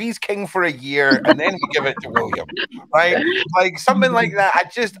 be's king for a year, and then we give it to William, right? Like something like that.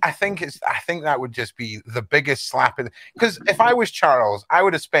 I think that would just be the biggest slap in. Because if I was Charles, I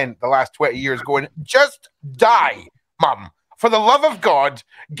would have spent the last 20 years going, just die, Mum. For the love of God,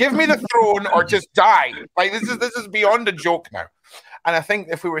 give me the throne or just die. Like this is beyond a joke now. And I think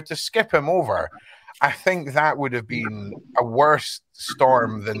if we were to skip him over, I think that would have been a worse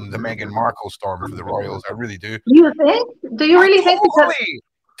storm than the Meghan Markle storm for the royals. I really do. You think? Do you really think?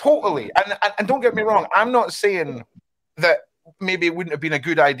 Totally. And don't get me wrong. I'm not saying that maybe it wouldn't have been a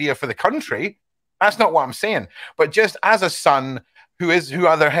good idea for the country. That's not what I'm saying. But just as a son who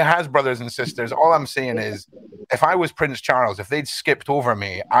has brothers and sisters, all I'm saying is, if I was Prince Charles, if they'd skipped over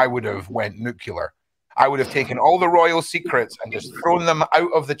me, I would have went nuclear. I would have taken all the royal secrets and just thrown them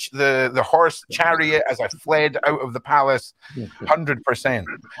out of the horse chariot as I fled out of the palace. 100%.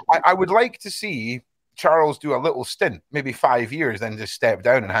 I would like to see Charles do a little stint, maybe 5 years, then just step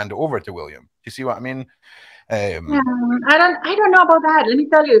down and hand it over to William. Do you see what I mean? I don't know about that. Let me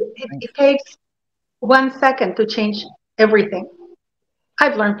tell you, it takes 1 second to change everything.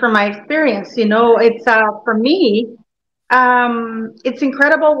 I've learned from my experience. It's for me, it's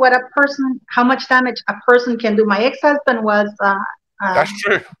incredible how much damage a person can do. My ex-husband was. That's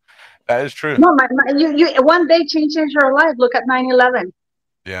true. That is true. No, you one day changes your life. Look at 9/11.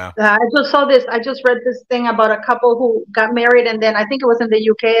 Yeah. I just saw this. I just read this thing about a couple who got married, and then I think it was in the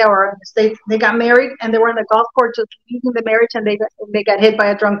UK or in the States. They got married, and they were in the golf course just leaving the marriage, and they got hit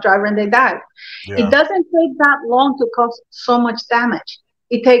by a drunk driver, and they died. Yeah. It doesn't take that long to cause so much damage.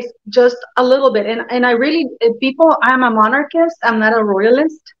 It takes just a little bit. And I really, I'm a monarchist. I'm not a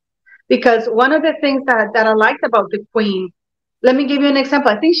royalist. Because one of the things that I liked about the Queen, let me give you an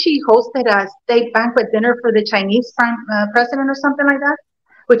example. I think she hosted a state banquet dinner for the Chinese president or something like that,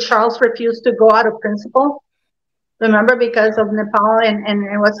 which Charles refused to go out of principle. Remember, because of Nepal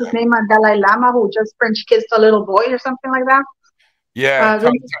and what's his name, Dalai Lama, who just French kissed a little boy or something like that. Yeah,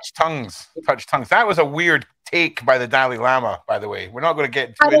 touch tongues. That was a weird take by the Dalai Lama, by the way. We're not going to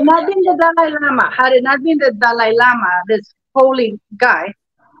get Had it not been the Dalai Lama, this holy guy,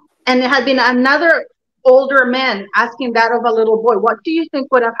 and it had been another older man asking that of a little boy, what do you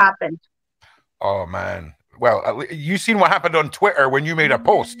think would have happened? Oh, man. Well, you seen what happened on Twitter when you made a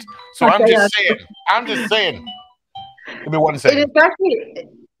post. So okay, I'm just saying. Give me 1 second.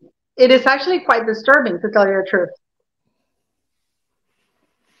 It is actually quite disturbing, to tell you the truth.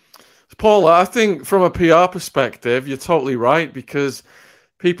 Paula, I think from a PR perspective, you're totally right, because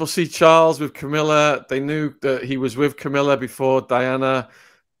people see Charles with Camilla. They knew that he was with Camilla before Diana,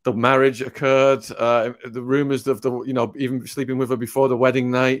 the marriage occurred. The rumors of even sleeping with her before the wedding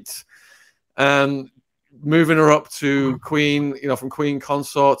night, and moving her up to Queen, from Queen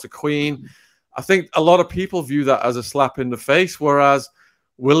consort to Queen. I think a lot of people view that as a slap in the face, whereas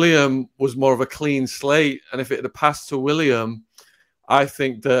William was more of a clean slate. And if it had passed to William, I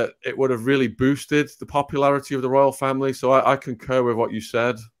think that it would have really boosted the popularity of the royal family. So I concur with what you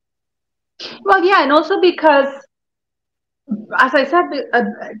said. Well, yeah, and also because, as I said,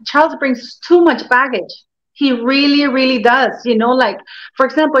 Charles brings too much baggage. He really, really does. Like, for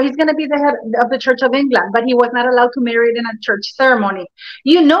example, he's going to be the head of the Church of England, but he was not allowed to marry in a church ceremony.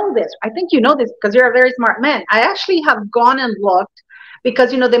 You know this. I think you know this because you're a very smart man. I actually have gone and looked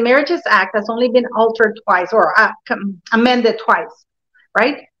because, the Marriages Act has only been altered twice or amended twice.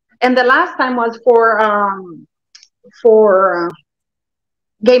 Right, and the last time was for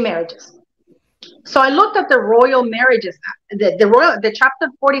gay marriages. So I looked at the royal marriages, the chapter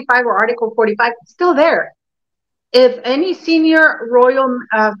 45 or article 45, it's still there. If any senior royal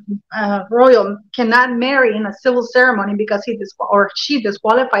cannot marry in a civil ceremony because she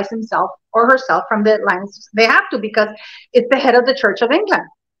disqualifies himself or herself from the alliance, they have to, because it's the head of the Church of England,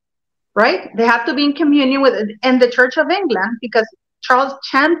 right? They have to be in communion with and the Church of England, because Charles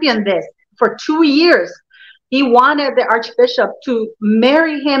championed this for 2 years. He wanted the Archbishop to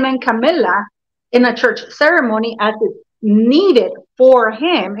marry him and Camilla in a church ceremony as it's needed for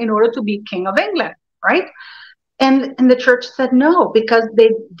him in order to be King of England, right? And the church said no, because they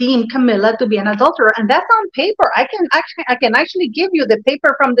deemed Camilla to be an adulterer, and that's on paper. I can actually give you the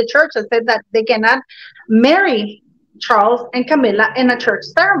paper from the church that said that they cannot marry Charles and Camilla in a church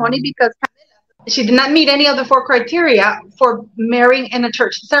ceremony because she did not meet any of the 4 criteria for marrying in a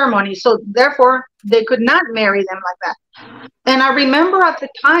church ceremony. So therefore, they could not marry them like that. And I remember at the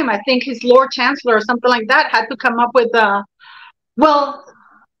time, I think his Lord Chancellor or something like that had to come up with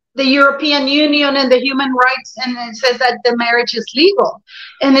the European Union and the human rights, and it says that the marriage is legal.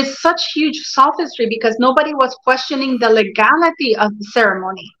 And it's such huge sophistry, because nobody was questioning the legality of the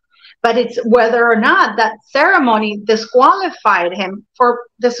ceremony, but it's whether or not that ceremony disqualified him for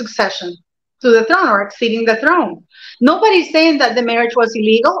the succession to the throne or exceeding the throne. Nobody's saying that the marriage was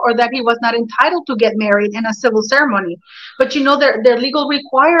illegal or that he was not entitled to get married in a civil ceremony. But you know, there are legal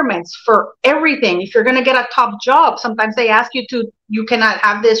requirements for everything. If you're going to get a top job, sometimes they ask you you cannot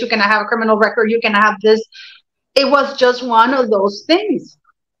have this, you cannot have a criminal record, you cannot have this. It was just one of those things.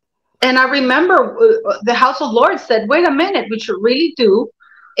 And I remember the House of Lords said, wait a minute, we should really do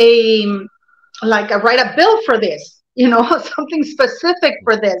write a bill for this, something specific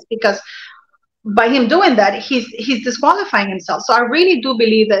for this, because by him doing that, he's disqualifying himself. So I really do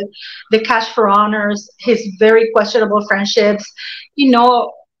believe that the cash for honors, his very questionable friendships,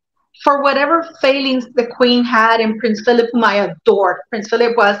 for whatever failings the Queen had in Prince Philip, whom I adored. Prince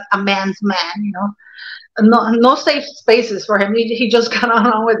Philip was a man's man, no safe spaces for him. He just got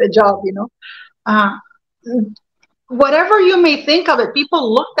on with the job, whatever you may think of it,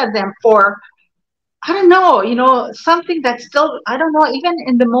 people looked at them for, I don't know, something that's still, I don't know, even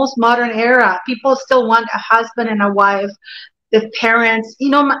in the most modern era, people still want a husband and a wife, the parents,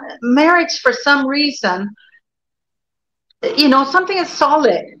 marriage for some reason, something is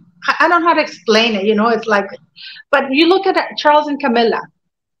solid. I don't know how to explain it, it's like, but you look at Charles and Camilla.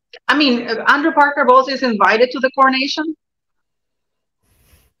 I mean, Andrew Parker Bowles is invited to the coronation.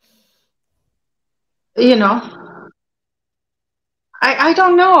 I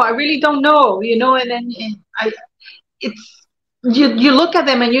don't know. I really don't know, and then you look at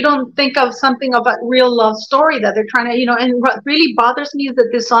them and you don't think of something of a real love story that they're trying to, and what really bothers me is the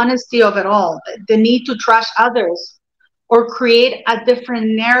dishonesty of it all, the need to trash others or create a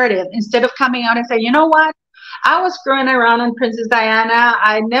different narrative instead of coming out and say, you know what? I was screwing around on Princess Diana.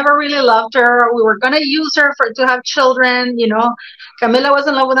 I never really loved her. We were going to use her to have children, Camilla was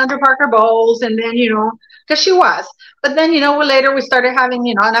in love with Andrew Parker Bowles, and then, because she was. But then, later we started having,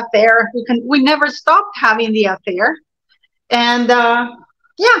 an affair. We never stopped having the affair. And,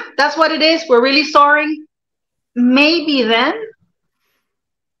 yeah, that's what it is. We're really sorry. Maybe then,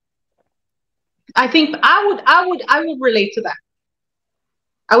 I think I would relate to that.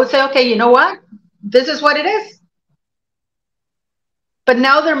 I would say, okay, you know what? This is what it is. But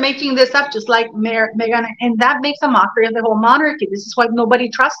now they're making this up just like Meghan, and that makes a mockery of the whole monarchy. This is why nobody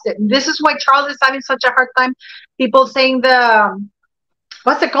trusts it. And this is why Charles is having such a hard time. People saying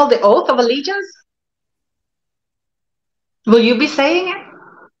what's it called? The oath of allegiance? Will you be saying it?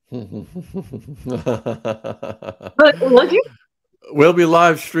 Will you? We'll be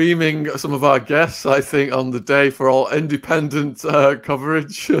live streaming some of our guests, I think, on the day for all independent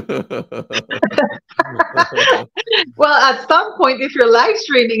coverage. Well, at some point, if you're live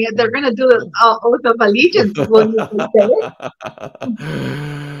streaming it, they're going to do the oath of allegiance. Will you say it?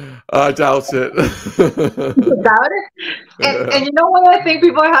 I doubt it. You doubt it? And you know why I think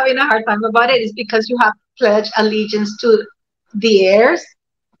people are having a hard time about it is because you have to pledge allegiance to the heirs.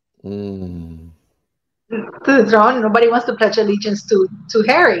 To the throne. Nobody wants to pledge allegiance to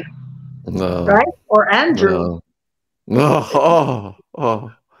Harry, no, right? Or Andrew. No.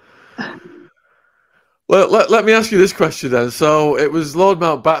 Well, let me ask you this question then. So it was Lord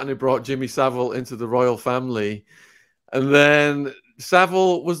Mountbatten who brought Jimmy Savile into the royal family, and then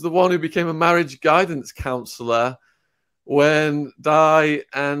Savile was the one who became a marriage guidance counsellor when Di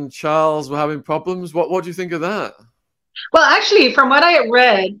and Charles were having problems. What do you think of that? Well, actually, from what I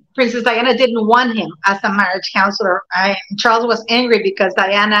read, Princess Diana didn't want him as a marriage counselor. Charles was angry because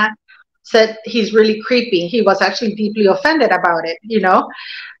Diana said he's really creepy. He was actually deeply offended about it,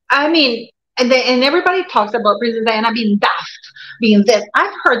 I mean, and everybody talks about Princess Diana being daft, being this.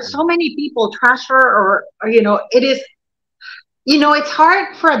 I've heard so many people trash her, or it is, it's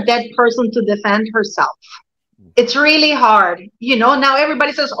hard for a dead person to defend herself. It's really hard. Now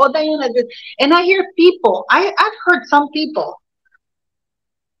everybody says, oh, Diana did. And I hear people, I've heard some people,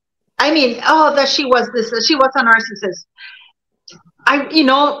 I mean, oh, that she was a narcissist.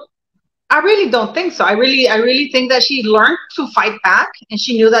 I really don't think so. I really think that she learned to fight back, and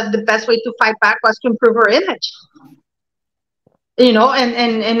she knew that the best way to fight back was to improve her image. And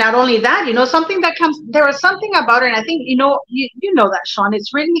not only that, something that there was something about her, and I think, you know that, Sean,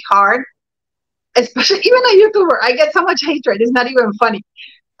 it's really hard, especially even a YouTuber. I get so much hatred. It's not even funny.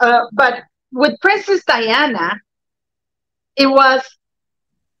 But with Princess Diana,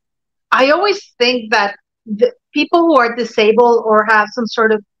 I always think that the people who are disabled or have some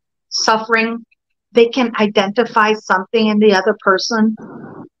sort of suffering, they can identify something in the other person.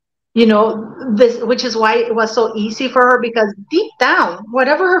 Which is why it was so easy for her, because deep down,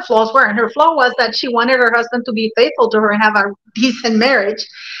 whatever her flaws were, and her flaw was that she wanted her husband to be faithful to her and have a decent marriage.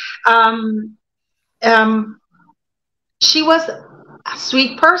 She was a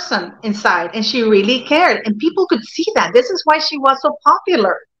sweet person inside, and she really cared, and people could see that. This is why she was so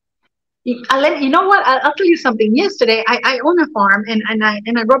popular. You know what? I'll tell you something. Yesterday, I own a farm, and I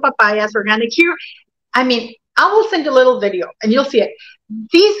grow papayas organic here. I mean, I will send you a little video, and you'll see it.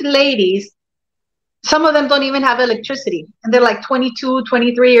 These ladies, some of them don't even have electricity, and they're like 22,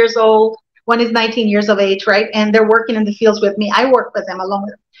 23 years old. One is 19 years of age, right? And they're working in the fields with me. I work with them along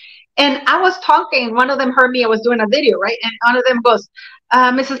with them. And I was talking. One of them heard me. I was doing a video, right? And one of them goes,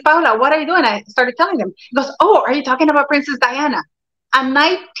 Mrs. Paula, what are you doing? I started telling them. He goes, oh, are you talking about Princess Diana? A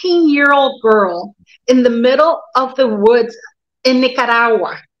 19-year-old girl in the middle of the woods in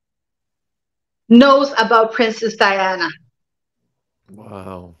Nicaragua knows about Princess Diana.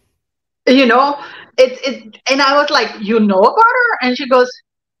 Wow. And I was like, you know about her? And she goes,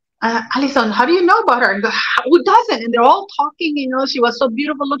 Alison, how do you know about her? And I go, who doesn't? And they're all talking, she was so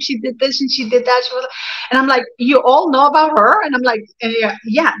beautiful. Look, she did this and she did that. And I'm like, you all know about her? And I'm like,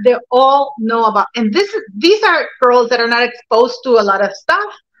 yeah, they all know about. And these are girls that are not exposed to a lot of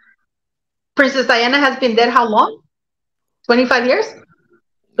stuff. Princess Diana has been dead how long? 25 years?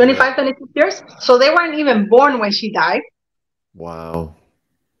 25, 26 years? So they weren't even born when she died. Wow.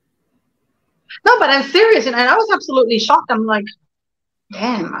 No, but I'm serious. And I was absolutely shocked. I'm like,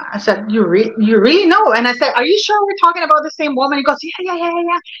 damn. I said, you really know? And I said, are you sure we're talking about the same woman? He goes,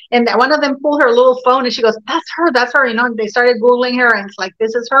 yeah. And one of them pulled her little phone, and she goes, that's her. And they started Googling her, and it's like,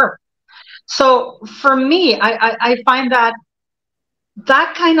 this is her. So for me, I find that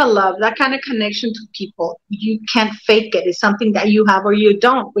kind of love, that kind of connection to people, you can't fake it. It's something that you have or you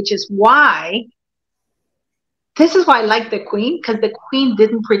don't, which is why, this is why I like the Queen, because the Queen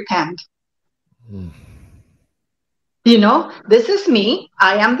didn't pretend. This is me.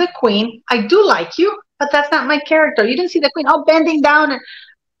 I am the Queen. I do like you, but that's not my character. You didn't see the Queen bending down. And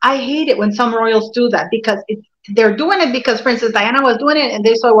I hate it when some royals do that, because they're doing it because Princess Diana was doing it and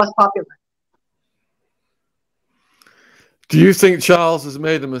they saw it was popular. Do you think Charles has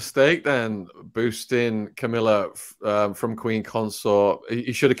made a mistake then, boosting Camilla from Queen Consort?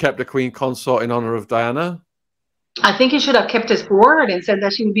 He should have kept the Queen Consort in honor of Diana? I think he should have kept his word and said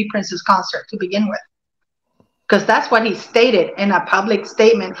that she would be Princess Consort to begin with. Because that's what he stated in a public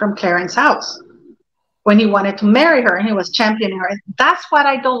statement from Clarence's house when he wanted to marry her and he was championing her. That's what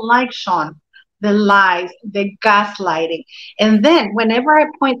I don't like, Sean. The lies, the gaslighting. And then whenever I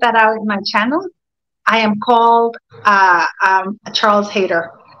point that out in my channel, I am called a Charles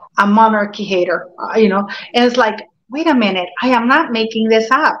hater, a monarchy hater, And it's like, wait a minute, I am not making this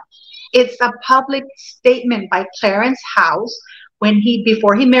up. It's a public statement by Clarence's house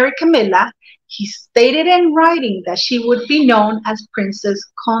before he married Camilla. He stated in writing that she would be known as Princess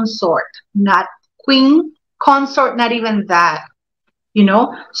Consort, not Queen Consort, not even that,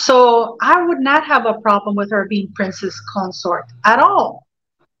 So I would not have a problem with her being Princess Consort at all.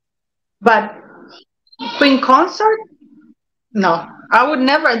 But Queen Consort? No, I would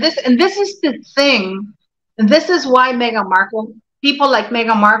never. This is the thing. And this is why Meghan Markle, people like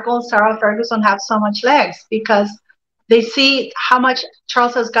Meghan Markle, Sarah Ferguson have so much legs, because they see how much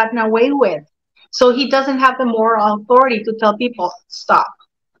Charles has gotten away with. So he doesn't have the moral authority to tell people, stop.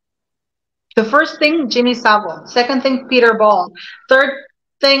 The first thing, Jimmy Savile. Second thing, Peter Ball. Third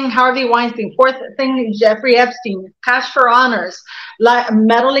thing, Harvey Weinstein. Fourth thing, Jeffrey Epstein. Cash for honors.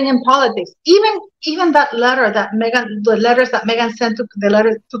 Meddling in politics. Even that letter that the letters that Meghan sent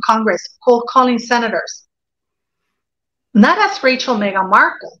to Congress, calling senators. Not as Rachel Meghan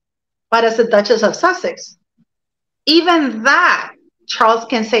Markle, but as the Duchess of Sussex. Even that, Charles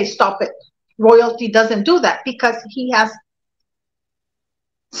can say, stop it. royalty doesn't do that, because he has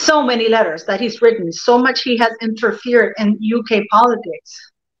so many letters that he's written, so much he has interfered in UK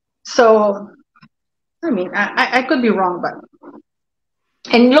politics. So, I mean, I could be wrong, but.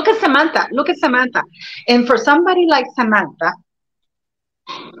 And look at Samantha. Look at Samantha. And for somebody like Samantha,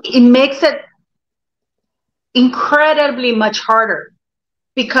 it makes it incredibly much harder,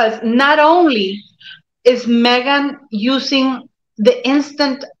 because not only is Meghan using the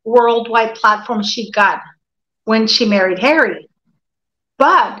instant worldwide platform she got when she married Harry,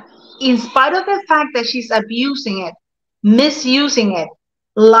 but in spite of the fact that she's abusing it, misusing it,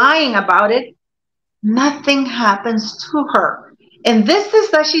 lying about it, nothing happens to her. And this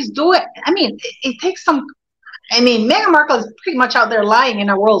is that she's doing. I mean, it takes some. I mean, Meghan Markle is pretty much out there lying in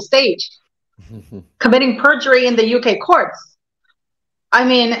a world stage, committing perjury in the UK courts. I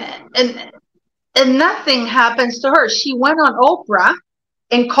mean, and nothing happens to her. She went on Oprah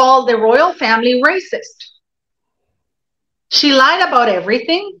and called the royal family racist. She lied about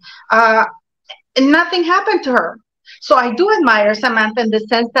everything, and nothing happened to her. So I do admire Samantha in the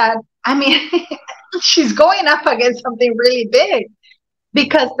sense that, I mean, she's going up against something really big,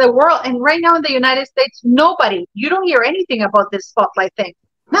 because the world, and right now in the United States, nobody, you don't hear anything about this spotlight thing.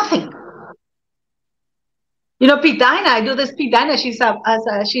 Nothing. You know, Pete Dina, I do this. Pete Dina, she's a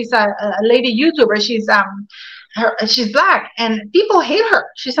lady YouTuber. She's black, and people hate her.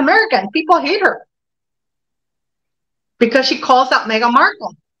 She's American. People hate her because she calls out Meghan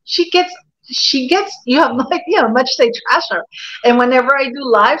Markle. She gets, you have no idea how much they trash her. And whenever I do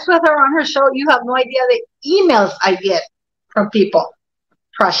lives with her on her show, you have no idea the emails I get from people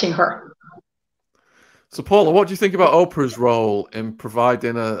trashing her. So, Paula, what do you think about Oprah's role in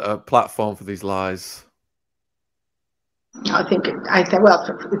providing a platform for these lies? I think,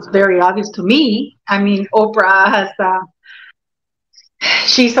 well, it's very obvious to me. I mean, Oprah has,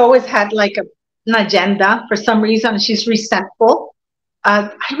 she's always had like an agenda. For some reason, she's resentful. I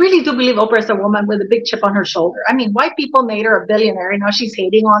really do believe Oprah is a woman with a big chip on her shoulder. I mean, white people made her a billionaire, and now she's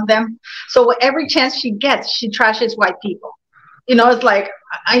hating on them. So every chance she gets, she trashes white people. You know, it's like,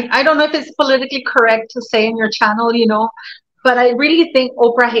 I don't know if it's politically correct to say in your channel, you know, but I really think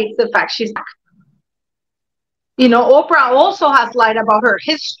Oprah hates the fact she's black. You know, Oprah also has lied about her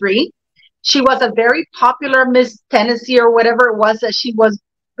history. She was a very popular Miss Tennessee or whatever it was that she was,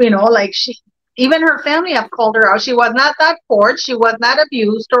 you know, like even her family have called her out. She was not that poor. She was not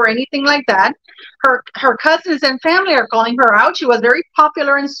abused or anything like that. Her cousins and family are calling her out. She was very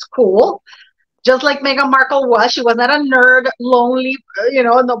popular in school, just like Meghan Markle was. She was not a nerd, lonely, you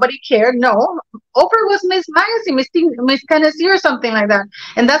know, nobody cared. No, Oprah was Miss Magazine, Miss Tennessee or something like that.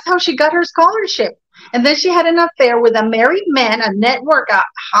 And that's how she got her scholarship. And then she had an affair with a married man, a network, a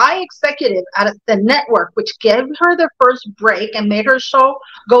high executive at the network, which gave her the first break and made her show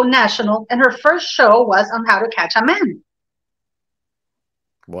go national. And her first show was on how to catch a man.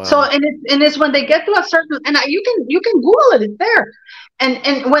 Wow. So, and it's when they get to a certain, and you can Google it, it's there.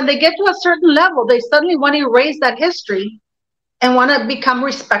 And when they get to a certain level, they suddenly want to erase that history and want to become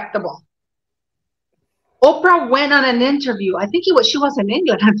respectable. Oprah went on an interview. I think she was in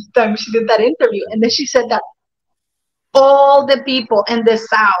England at the time she did that interview. And then she said that all the people in the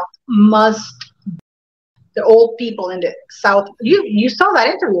South the old people in the South, you saw that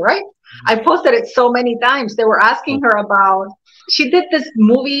interview, right? I posted it so many times. They were asking her about, she did this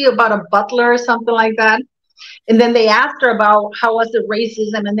movie about a butler or something like that. And then they asked her about how was the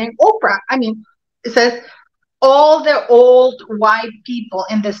racism. And then Oprah, I mean, it says all the old white people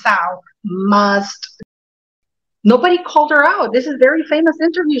in the South must. Nobody called her out. This is a very famous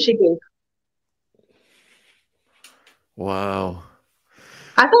interview she gave. Wow.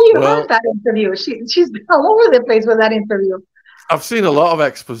 I thought you heard that interview. She's been all over the place with that interview. I've seen a lot of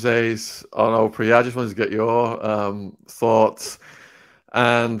exposés on Oprah. Yeah, I just wanted to get your thoughts.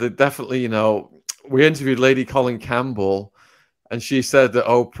 And they definitely, you know, we interviewed Lady Colin Campbell, and she said that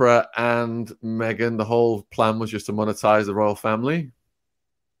Oprah and Meghan, the whole plan was just to monetize the royal family.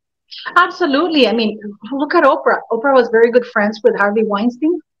 Absolutely. I mean, look at Oprah. Oprah was very good friends with Harvey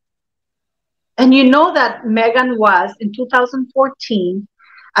Weinstein. And you know that Meghan was, in 2014,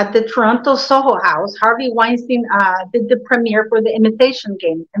 at the Toronto Soho House, Harvey Weinstein did the premiere for The Imitation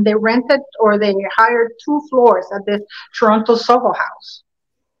Game. And they rented, or they hired 2 floors at the Toronto Soho House,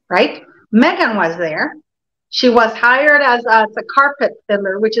 right? Meghan was there. She was hired as a carpet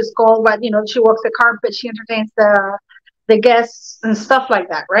fitter, which is called, what, you know, she walks the carpet, she entertains the guests and stuff like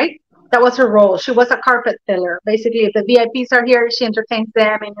that, right? That was her role. She was a carpet filler. Basically, if the VIPs are here, she entertains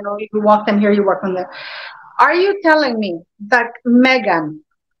them, and you know, you walk them here, you walk them there. Are you telling me that Meghan,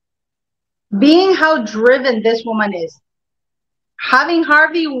 being how driven this woman is, having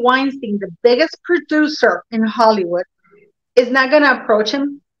Harvey Weinstein, the biggest producer in Hollywood, is not going to approach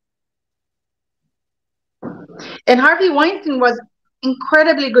him. And Harvey Weinstein was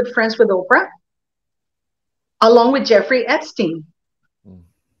incredibly good friends with Oprah, along with Jeffrey Epstein.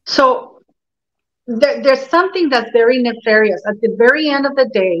 So there's something that's very nefarious. At the very end of the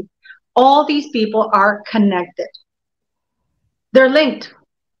day, all these people are connected. They're linked.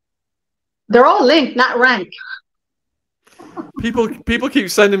 They're all linked, not rank. People keep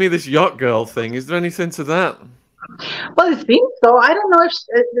sending me this yacht girl thing. Is there anything to that? Well, it seems so. I don't know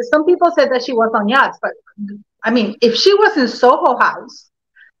if some people said that she was on yachts, but I mean, if she was in Soho House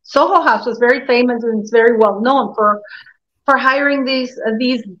was very famous and it's very well known for hiring these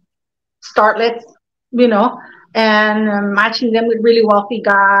starlets, you know, and matching them with really wealthy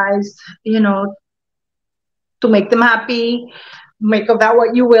guys, you know, to make them happy. Make of that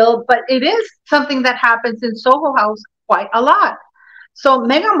what you will, but it is something that happens in Soho House quite a lot. So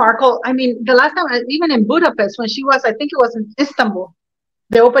Meghan Markle, I mean, the last time, even in Budapest, when she was, I think it was in Istanbul,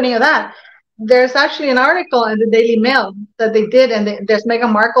 the opening of that, there's actually an article in the Daily Mail that they did, and there's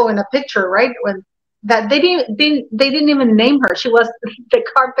Meghan Markle in a picture, right? When that they didn't even name her. She was the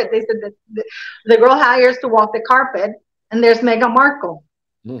carpet. They said that the girl hires to walk the carpet, and there's Meghan Markle.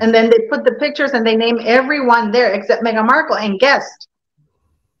 And then they put the pictures and they name everyone there except Meghan Markle and guest.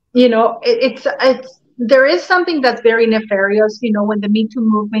 You know, it's there is something that's very nefarious. You know, when the Me Too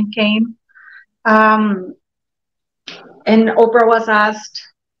movement came, and Oprah was asked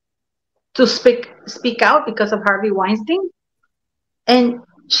to speak out because of Harvey Weinstein, and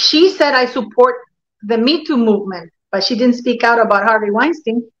she said, "I support the Me Too movement," but she didn't speak out about Harvey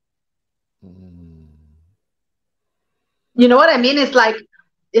Weinstein. You know what I mean? It's like.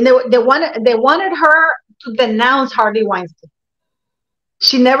 And they wanted her to denounce Harvey Weinstein.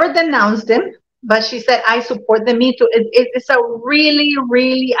 She never denounced him, but she said, "I support the Me Too." It's a really,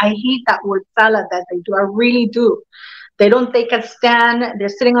 really, I hate that word salad that they do. I really do. They don't take a stand. They're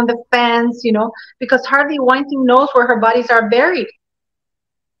sitting on the fence, you know, because Harvey Weinstein knows where her bodies are buried.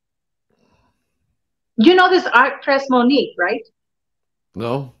 You know this actress Monique, right?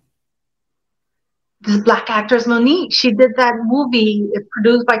 No. This black actress Monique, she did that movie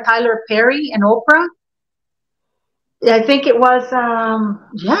produced by Tyler Perry and Oprah. I think it was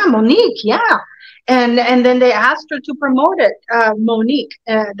Monique, yeah. And then they asked her to promote it, Monique.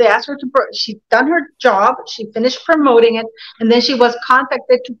 They asked her to she'd done her job, she finished promoting it, and then she was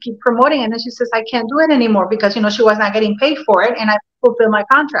contacted to keep promoting it, and then she says, "I can't do it anymore," because, you know, she was not getting paid for it, and I fulfilled my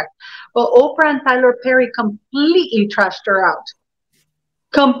contract. Well, Oprah and Tyler Perry completely trashed her out.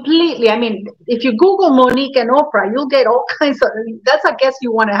 Completely. I mean, if you Google Monique and Oprah, you'll get all kinds of, that's a guest you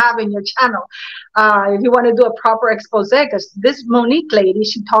want to have in your channel. If you want to do a proper expose, because this Monique lady,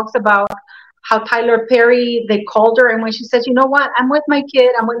 she talks about how Tyler Perry, they called her, and when she says, "You know what, I'm with my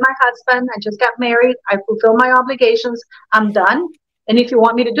kid, I'm with my husband, I just got married, I fulfill my obligations, I'm done. And if you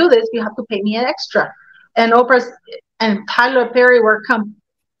want me to do this, you have to pay me an extra." And Oprah and Tyler Perry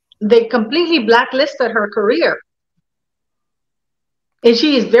they completely blacklisted her career. And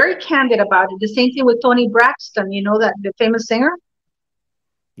she is very candid about it. The same thing with Toni Braxton, you know, that the famous singer.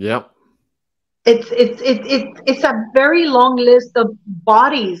 Yep. It's a very long list of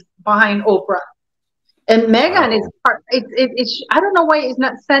bodies behind Oprah. And Meghan is part. I don't know why it's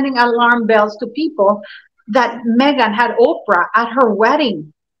not sending alarm bells to people that Meghan had Oprah at her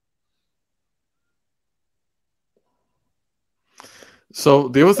wedding. So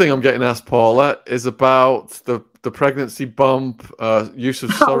the other thing I'm getting asked, Paula, is about the pregnancy bump, use of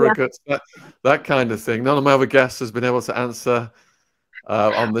surrogates, that kind of thing. None of my other guests has been able to answer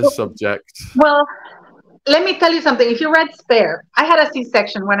on this subject. Well, let me tell you something. If you read Spare, I had a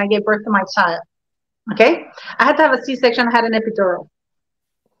C-section when I gave birth to my child. Okay? I had to have a C-section. I had an epidural.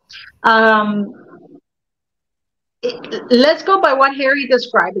 Let's go by what Harry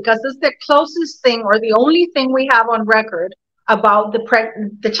described, because this is the closest thing or the only thing we have on record about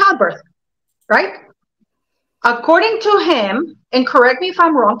the childbirth, right? According to him, and correct me if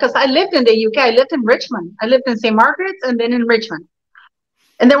I'm wrong, because I lived in the UK, I lived in Richmond. I lived in St. Margaret's and then in Richmond.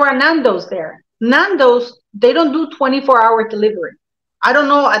 And there were Nando's there. Nando's, they don't do 24-hour delivery. I don't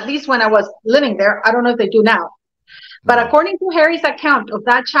know, at least when I was living there, I don't know if they do now. But according to Harry's account of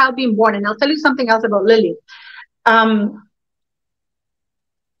that child being born, and I'll tell you something else about Lily.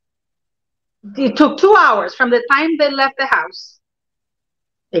 It took 2 hours from the time they left the house.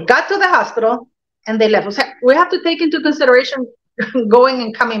 They got to the hospital and they left. We have to take into consideration going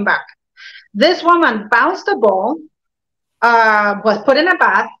and coming back. This woman bounced a ball, was put in a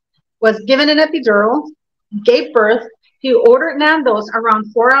bath, was given an epidural, gave birth. He ordered Nando's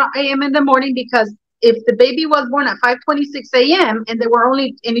around 4 a.m. in the morning because if the baby was born at 5:26 a.m. and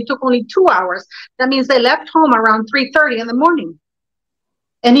it took only 2 hours, that means they left home around 3:30 in the morning.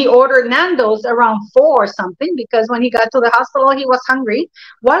 And he ordered Nando's around 4 or something, because when he got to the hospital, he was hungry.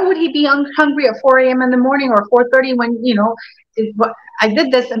 Why would he be hungry at 4 a.m. in the morning or 4:30 when, I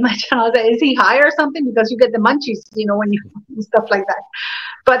did this in my channel. Is he high or something? Because you get the munchies, when you stuff like that.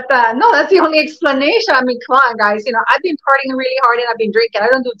 But no, that's the only explanation. I mean, come on, guys. I've been partying really hard and I've been drinking. I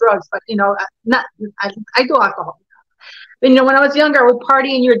don't do drugs, but, I do alcohol. When I was younger, I would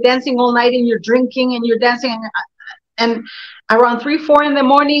party and you're dancing all night and you're drinking and you're dancing. And around 3, 4 in the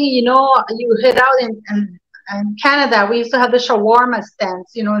morning, you head out in Canada. We used to have the shawarma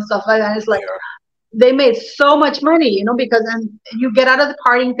stands, and stuff like that. It's like they made so much money, because you get out of the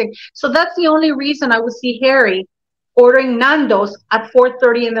partying thing. So that's the only reason I would see Harry ordering Nando's at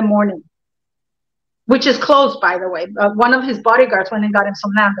 4:30 in the morning, which is closed, by the way. One of his bodyguards went and got him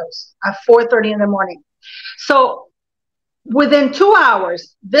some Nando's at 4:30 in the morning. So within 2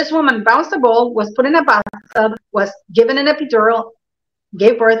 hours, this woman bounced a ball, was put in a bathtub, was given an epidural,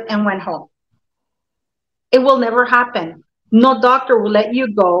 gave birth, and went home. It will never happen. No doctor will let you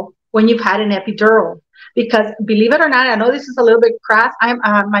go when you've had an epidural. Because believe it or not, I know this is a little bit crass.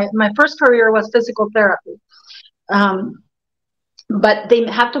 My first career was physical therapy. But they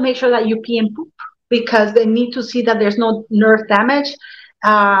have to make sure that you pee and poop, because they need to see that there's no nerve damage,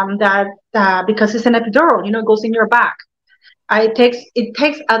 because it's an epidural, it goes in your back. It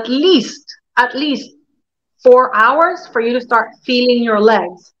takes at least 4 hours for you to start feeling your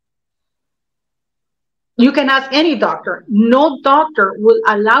legs. You can ask any doctor. No doctor will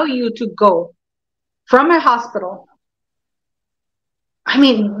allow you to go from a hospital. I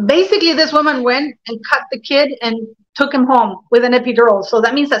mean, basically this woman went and cut the kid and took him home with an epidural. So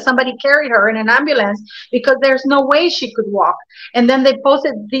that means that somebody carried her in an ambulance, because there's no way she could walk. And then they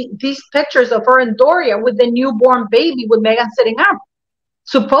posted these pictures of her and Doria with the newborn baby with Meghan sitting up.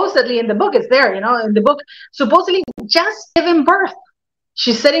 Supposedly in the book, it's there, in the book, supposedly just giving birth.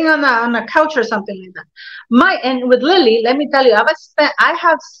 She's sitting on a couch or something like that. And with Lily, let me tell you, I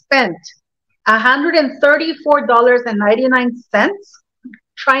have spent $134.99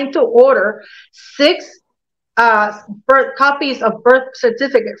 trying to order 6 copies of birth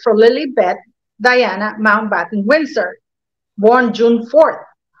certificate for Lily Beth Diana Mountbatten Windsor, born June 4th.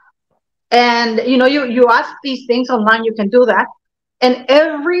 And you ask these things online, you can do that. And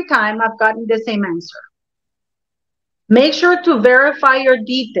every time I've gotten the same answer. Make sure to verify your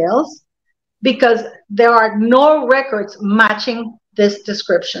details, because there are no records matching this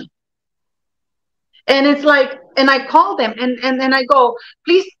description. And it's like, and I call them and then I go,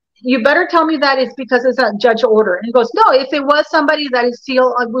 please, you better tell me that it's because it's a judge order. And he goes, no, if it was somebody that is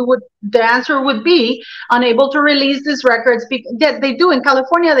still, the answer would be unable to release these records. They do in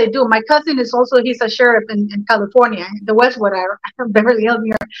California, they do. My cousin is also, he's a sheriff in California, the Westwood, Beverly Hills.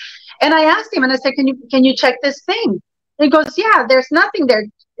 And I asked him and I said, can you check this thing? And he goes, yeah, there's nothing there.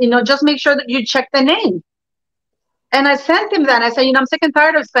 Just make sure that you check the name. And I sent him that. I said, I'm sick and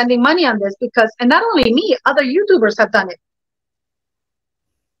tired of spending money on this, because, and not only me, other YouTubers have done it.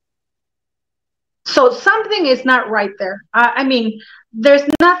 So something is not right there. I mean, there's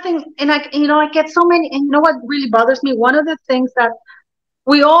nothing, and I get so many, and you know what really bothers me? One of the things that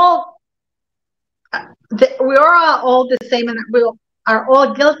we are all the same, and we are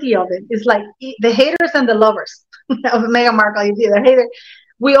all guilty of it. It's like the haters and the lovers of Meghan Markle. The hater.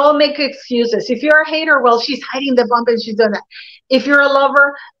 We all make excuses. If you're a hater, well, she's hiding the bump and she's doing that. If you're a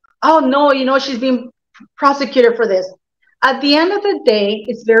lover, oh no, she's being prosecuted for this. At the end of the day,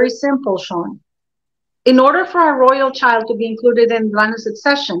 it's very simple, Sean. In order for a royal child to be included in the line of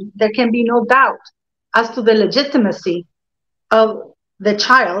succession, there can be no doubt as to the legitimacy of the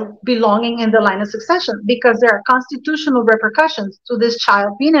child belonging in the line of succession, because there are constitutional repercussions to this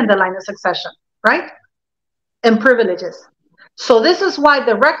child being in the line of succession, right? And privileges. So this is why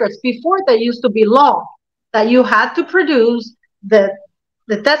the records, before there used to be law, that you had to produce the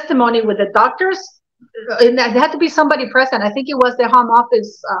testimony with the doctors. It had to be somebody present. I think it was the Home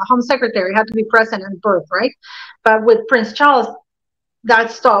Office, Home Secretary had to be present in birth, right? But with Prince Charles,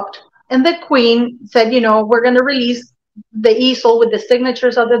 that stopped. And the Queen said, we're going to release the easel with the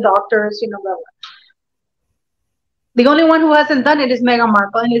signatures of the doctors, blah, blah. The only one who hasn't done it is Meghan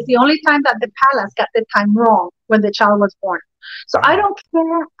Markle, and it's the only time that the palace got the time wrong when the child was born. So I don't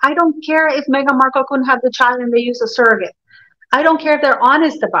care. I don't care if Meghan Markle couldn't have the child and they use a surrogate. I don't care if they're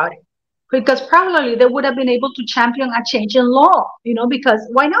honest about it, because probably they would have been able to champion a change in law, because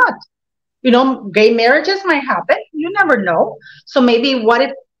why not? Gay marriages might happen. You never know. So maybe what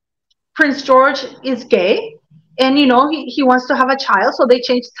if Prince George is gay And he wants to have a child, so they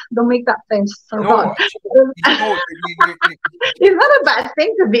changed. Don't make that face. So No, it's not a bad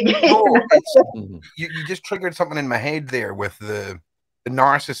thing to begin. No, you just triggered something in my head there with the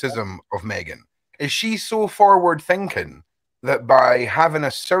narcissism of Meghan. Is she so forward thinking that by having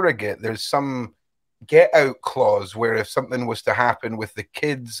a surrogate, there's some get out clause where if something was to happen with the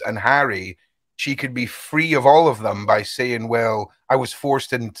kids and Harry, she could be free of all of them by saying, well, I was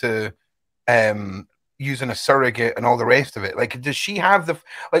forced into using a surrogate and all the rest of it? Like, does she have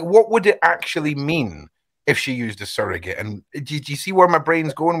what would it actually mean if she used a surrogate? And do you see where my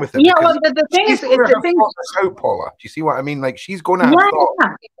brain's going with it? Yeah, well, the thing is, out, Paula. Do you see what I mean? Like, she's going to have thought.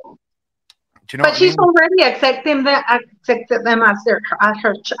 Yeah. Do you know but she's already accepted them as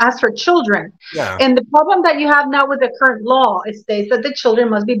her children. Yeah. And the problem that you have now with the current law, it states that the children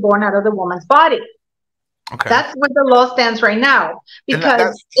must be born out of the woman's body. Okay. That's what the law stands right now.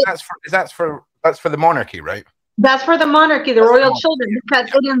 Because that's for the monarchy, right? That's for the monarchy, the royal children, because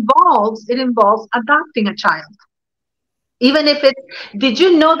it involves adopting a child. Even if did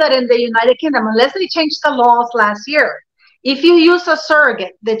you know that in the United Kingdom, unless they changed the laws last year, if you use a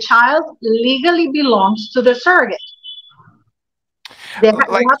surrogate, the child legally belongs to the surrogate. They have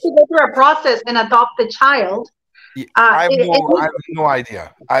to go through a process and adopt the child. I have no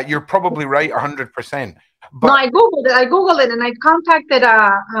idea. You're probably right, 100%. But no, I googled it, and I contacted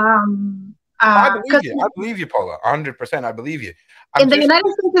I believe you, Paula. 100%. I believe you. In the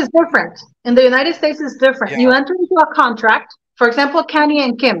United States, it's different. Yeah. You enter into a contract. For example, Kanye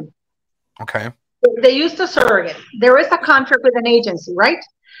and Kim. Okay. They used a surrogate. There is a contract with an agency, right?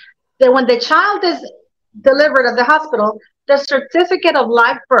 That when the child is delivered at the hospital, the certificate of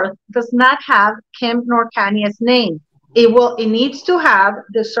live birth does not have Kim nor Kanye's name. It needs to have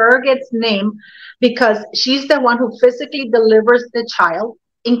the surrogate's name, because she's the one who physically delivers the child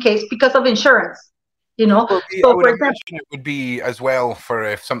because of insurance. Well, I would imagine it would be as well for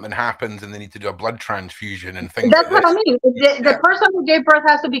if something happens and they need to do a blood transfusion and things. That's what I mean. The person who gave birth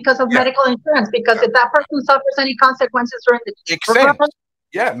has to be because of medical insurance, because if that person suffers any consequences during the makes sense.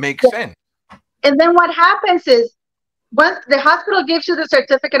 Yeah, makes sense. And then what happens is, once the hospital gives you the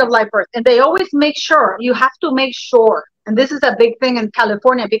certificate of live birth, and they always make sure, you have to make sure, and this is a big thing in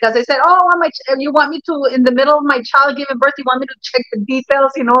California, because they said, you want me to, in the middle of my child giving birth, you want me to check the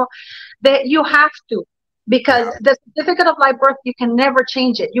details, that you have to, because the certificate of live birth, you can never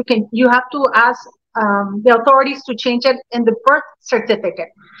change it. You have to ask the authorities to change it in the birth certificate.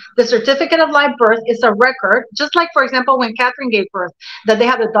 The certificate of live birth is a record, just like, for example, when Catherine gave birth, that they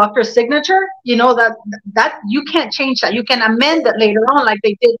have the doctor's signature, that you can't change that. You can amend it later on, like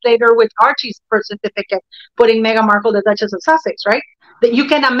they did later with Archie's birth certificate, putting Meghan Markle the Duchess of Sussex, right? That you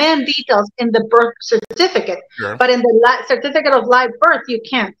can amend details in the birth certificate, but in the certificate of live birth, you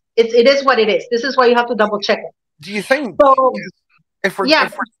can't. It is what it is. This is why you have to double check it. Do you think, if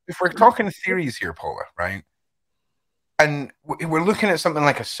we're talking theories here, Paula, right? And we're looking at something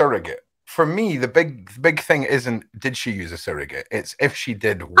like a surrogate. For me, the big thing isn't did she use a surrogate? It's if she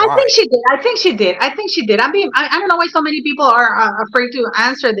did, why? I think she did. I mean, I don't know why so many people are afraid to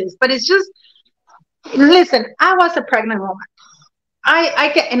answer this, but it's just, listen, I was a pregnant woman.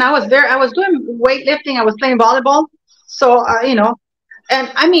 I was doing weightlifting. I was playing volleyball. So,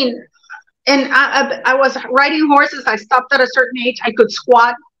 and I mean, and I was riding horses. I stopped at a certain age. I could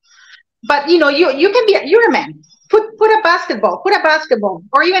squat, but you're a man. Put a basketball,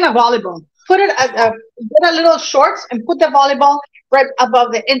 or even a volleyball. Get a little shorts and put the volleyball right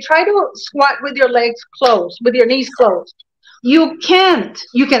above it, and try to squat with your legs closed, with your knees closed. You can't.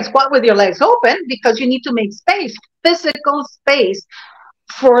 You can squat with your legs open because you need to make space, physical space,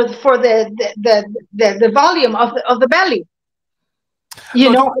 for the volume of the belly.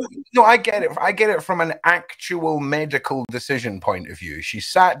 No, I get it. I get it from an actual medical decision point of view. She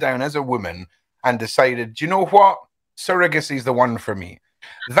sat down as a woman and decided, do you know what? Surrogacy is the one for me.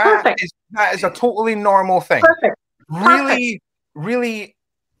 That is a totally normal thing. Perfect. Really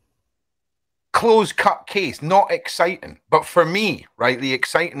close-cut case, not exciting. But for me, right, the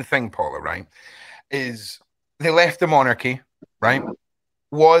exciting thing, Paula, right, is they left the monarchy, right?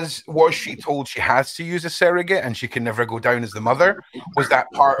 Was she told she has to use a surrogate and she can never go down as the mother? Was that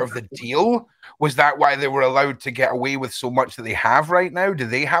part of the deal? Was that why they were allowed to get away with so much that they have right now? Do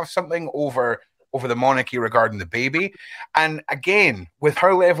they have something over the monarchy regarding the baby? And again, with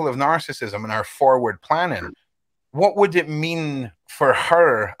her level of narcissism and her forward planning, what would it mean for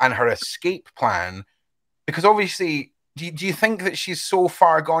her and her escape plan? Because obviously, do you think that she's so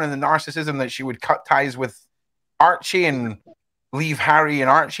far gone in the narcissism that she would cut ties with Archie and leave Harry and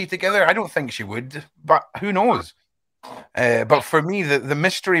Archie together? I don't think she would, but who knows? But for me, the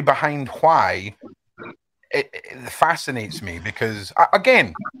mystery behind why it fascinates me because,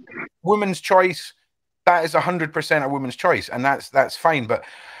 again, women's choice, that is 100% a woman's choice, and that's fine. But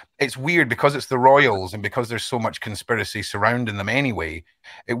it's weird because it's the royals and because there's so much conspiracy surrounding them anyway.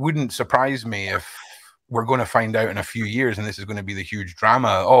 It wouldn't surprise me if we're going to find out in a few years, and this is going to be the huge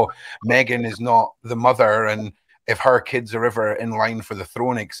drama. Oh, Meghan is not the mother, and if her kids are ever in line for the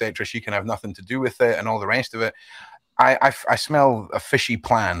throne, etc., she can have nothing to do with it, and all the rest of it. I smell a fishy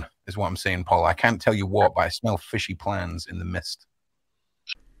plan, is what I'm saying, Paula. I can't tell you what, but I smell fishy plans in the mist.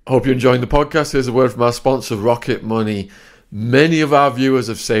 Hope you're enjoying the podcast. Here's a word from our sponsor, Rocket Money. Many of our viewers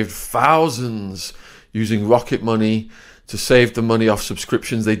have saved thousands using Rocket Money to save the money off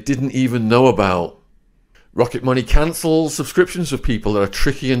subscriptions they didn't even know about. Rocket Money cancels subscriptions for people that are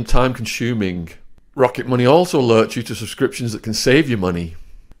tricky and time-consuming. Rocket Money also alerts you to subscriptions that can save you money.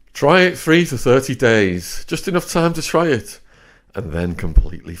 Try it free for 30 days, just enough time to try it, and then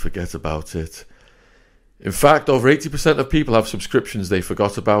completely forget about it. In fact, over 80% of people have subscriptions they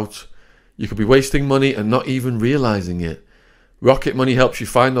forgot about. You could be wasting money and not even realizing it. Rocket Money helps you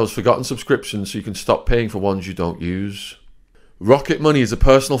find those forgotten subscriptions so you can stop paying for ones you don't use. Rocket Money is a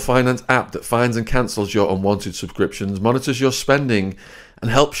personal finance app that finds and cancels your unwanted subscriptions, monitors your spending, and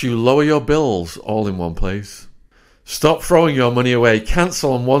helps you lower your bills all in one place. Stop throwing your money away.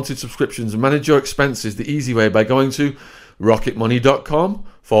 Cancel unwanted subscriptions and manage your expenses the easy way by going to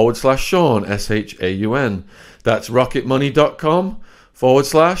rocketmoney.com/Sean, SHAUN. That's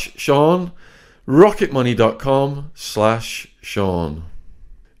rocketmoney.com/Sean, rocketmoney.com/Sean.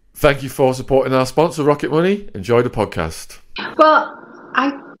 Thank you for supporting our sponsor, Rocket Money. Enjoy the podcast. Well,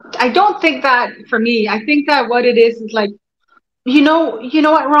 I don't think that for me. I think that what it is like, you know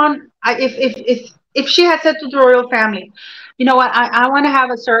what, Ron? If she had said to the royal family, you know what, I want to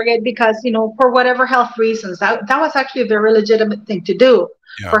have a surrogate because, for whatever health reasons, that was actually a very legitimate thing to do.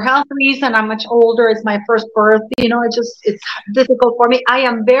 Yeah. For health reason, I'm much older. It's my first birth. It's difficult for me. I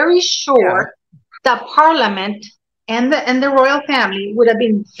am very sure that Parliament and the royal family would have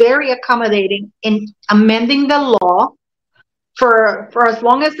been very accommodating in amending the law for as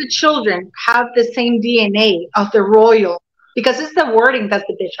long as the children have the same DNA of the royal. Because it's the wording that's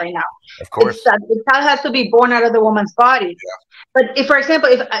the bitch right now. Of course. It's that the child has to be born out of the woman's body. Yeah. But if, for example,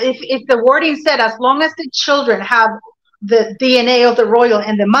 if the wording said as long as the children have the DNA of the royal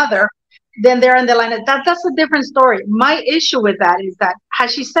and the mother, then they're in the line. That's a different story. My issue with that is that had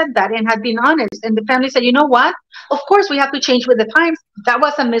she said that and had been honest, and the family said, you know what? Of course we have to change with the times. That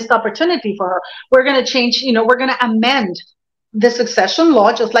was a missed opportunity for her. We're going to change, we're going to amend the succession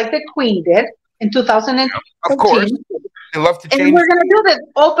law just like the Queen did in 2013. Of course. They love to change. And we're going to do this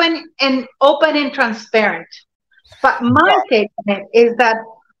open and transparent. But my take on it is that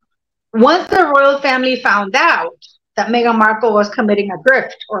once the royal family found out that Meghan Markle was committing a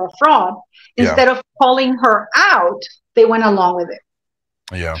grift or a fraud, instead of calling her out, they went along with it.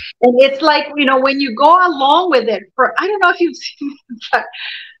 Yeah. And it's like, when you go along with it I don't know if you've seen it,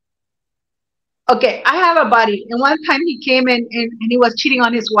 okay, I have a buddy, and one time he came in and he was cheating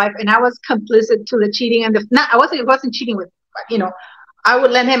on his wife, and I was complicit to the cheating and I wasn't cheating with, but, I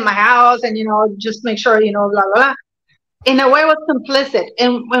would lend him my house and, just make sure, blah, blah, blah. In a way, I was complicit.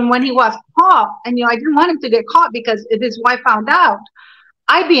 And when he was caught, and, I didn't want him to get caught because if his wife found out,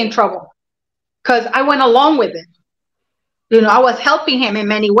 I'd be in trouble because I went along with it. I was helping him in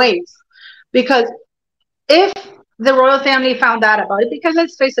many ways because if the royal family found out about it, because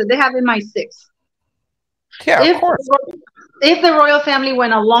let's face it, they have MI6. Yeah, of course. If the royal family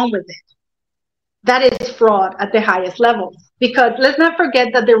went along with it, that is fraud at the highest levels. Because let's not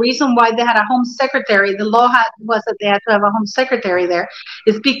forget that the reason why they had a home secretary, the law was that they had to have a home secretary there,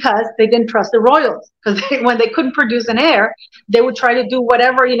 is because they didn't trust the royals. Because when they couldn't produce an heir, they would try to do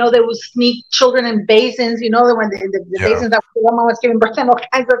whatever, they would sneak children in basins, when the basins that the woman was giving birth and all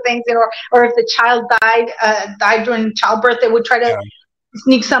kinds of things, or if the child died during childbirth, they would try to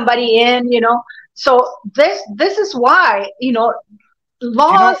sneak somebody in, So this is why,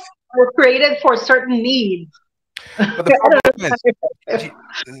 laws were created for certain needs. But the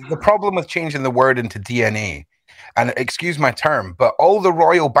problem with changing the word into DNA, and excuse my term, but all the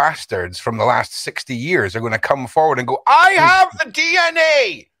royal bastards from the last 60 years are going to come forward and go, I have the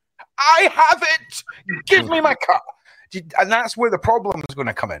DNA. I have it. Give me my cut. And that's where the problem is going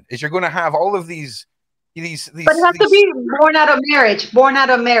to come in, is you're going to have all of these. But it has to be born out of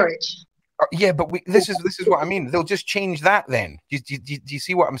marriage. Yeah, but this is what I mean. They'll just change that then. Do you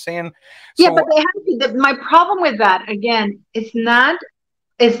see what I'm saying? Yeah, so, but they have to. My problem with that, again, it's not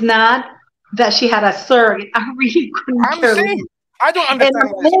that she had a surrogate. I really couldn't care less. I don't understand.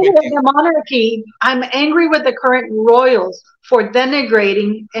 And I'm angry with the monarchy. I'm angry with the current royals for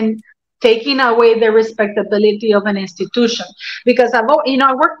denigrating and taking away the respectability of an institution. Because I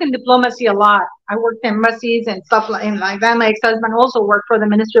worked in diplomacy a lot. I worked in embassies and stuff like that. My ex-husband also worked for the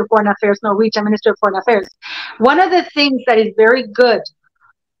Ministry of Foreign Affairs, Norwegian Ministry of Foreign Affairs. One of the things that is very good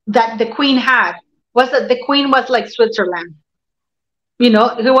that the Queen had was that the Queen was like Switzerland. You know,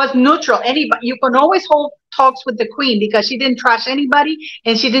 it was neutral. Anybody, you can always hold talks with the Queen because she didn't trash anybody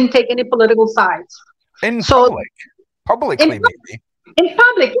and she didn't take any political sides. Publicly, maybe. In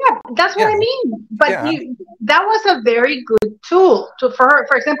public, yeah, that's what I mean. But that was a very good tool for her.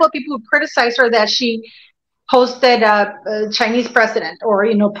 For example, people who criticize her that she hosted a Chinese president, or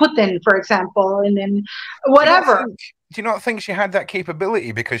Putin, for example, and then whatever. Do you not think she had that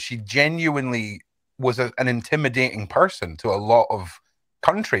capability because she genuinely was an intimidating person to a lot of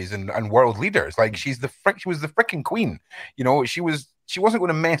countries and world leaders? Like she was the freaking Queen. She wasn't going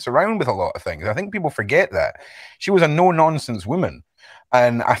to mess around with a lot of things. I think people forget that she was a no-nonsense woman,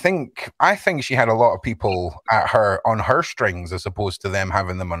 and I think she had a lot of people on her strings as opposed to them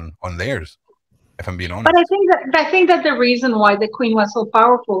having them on theirs. If I'm being honest. But I think that the reason why the Queen was so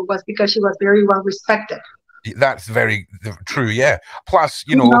powerful was because she was very well respected. That's very true. Yeah. Plus,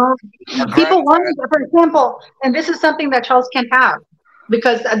 people want, for example, and this is something that Charles can't have,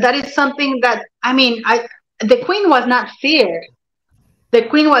 because that is something that the Queen was not feared. The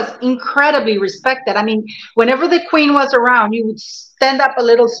Queen was incredibly respected. I mean, whenever the Queen was around, you would stand up a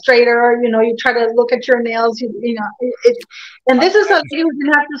little straighter. You try to look at your nails. And this is a lady who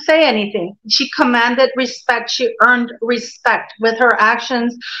didn't have to say anything. She commanded respect. She earned respect with her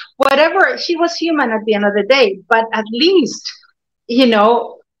actions. Whatever, she was human at the end of the day. But at least,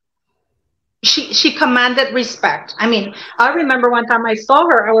 she commanded respect. I mean, I remember one time I saw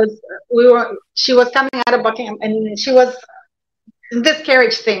her. She was coming out of Buckingham, and she was this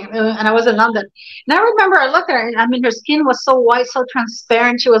carriage thing, and I was in London, and I remember I looked at her, and I mean, her skin was so white, so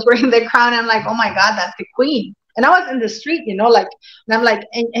transparent. She was wearing the crown, and I'm like, oh my God, that's the Queen. And I was in the street, and I'm like,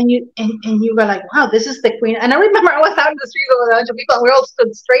 and you were like, wow, this is the Queen. And I remember I was out in the street with a bunch of people, and we all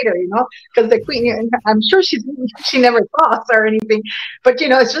stood straighter, because the Queen, I'm sure she never saw us or anything, but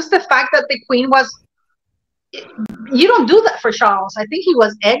it's just the fact that the Queen was. You don't do that for Charles. I think he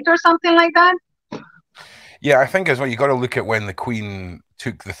was egged or something like that. Yeah, I think as well, you got to look at when the Queen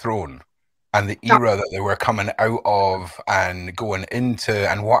took the throne and the era that they were coming out of and going into,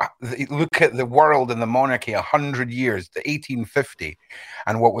 and look at the world and the monarchy 100 years to 1850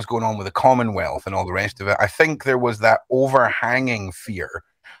 and what was going on with the Commonwealth and all the rest of it. I think there was that overhanging fear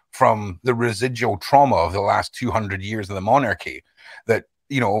from the residual trauma of the last 200 years of the monarchy that,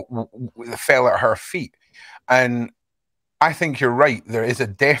 fell at her feet. And I think you're right. There is a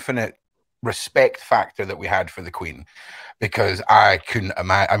definite respect factor that we had for the Queen, because I couldn't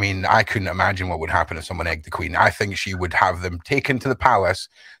imagine what would happen if someone egged the Queen. I think she would have them taken to the palace,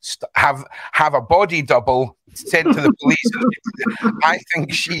 have a body double sent to the police. I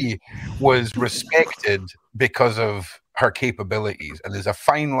think she was respected because of her capabilities, and there's a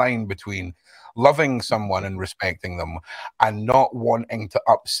fine line between loving someone and respecting them and not wanting to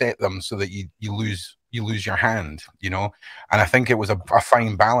upset them so that you lose your hand, and I think it was a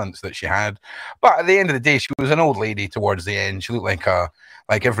fine balance that she had. But at the end of the day, she was an old lady towards the end. She looked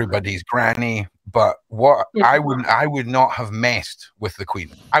like everybody's granny. But I would not have messed with the Queen.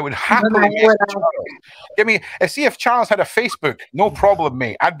 I would happily mess with Charles. See if Charles had a Facebook, no problem,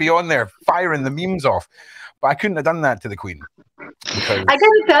 mate. I'd be on there firing the memes off. But I couldn't have done that to the Queen. I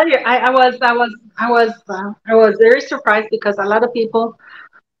gotta tell you, I was very surprised, because a lot of people.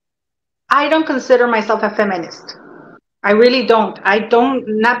 I don't consider myself a feminist. I really don't.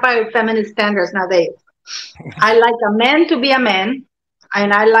 Not by feminist standards nowadays. I like a man to be a man,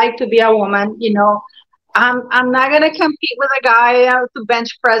 and I like to be a woman. I'm not going to compete with a guy to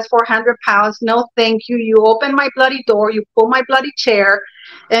bench press 400 pounds. No, thank you. You open my bloody door, you pull my bloody chair,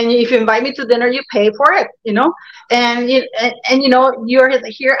 and if you invite me to dinner, you pay for it, And you're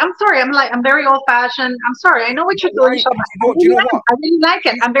here. I'm sorry. I'm very old fashioned. I'm sorry. I know what you're doing. I really like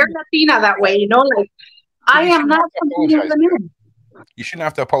it. I'm very Latina that way, I am not competing with the men. You shouldn't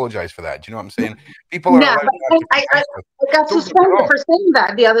have to apologize for that. Do you know what I'm saying? People are. I got suspended for saying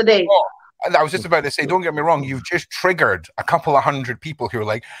that the other day. Oh, I was just about to say, don't get me wrong, you've just triggered a couple of hundred people who are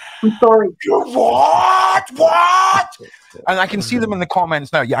like, I'm sorry. What? And I can see them in the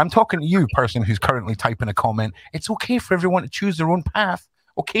comments now. Yeah, I'm talking to you, person who's currently typing a comment. It's okay for everyone to choose their own path.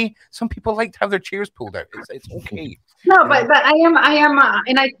 Okay, some people like to have their chairs pulled out. It's okay. No, but I am,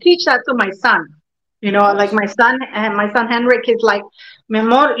 and I teach that to my son. Like my son Henrik is like, mi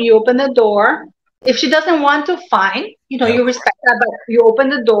amor, you open the door, If she doesn't want to, fine. You know, you respect that, but you open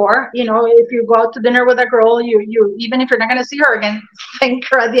the door. You know, if you go out to dinner with a girl, you even if you're not going to see her again, thank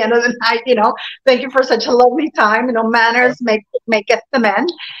her at the end of the night. You know, thank you for such a lovely time. You know, manners make it the men.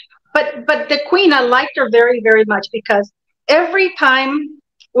 But the Queen, I liked her very, very much, because every time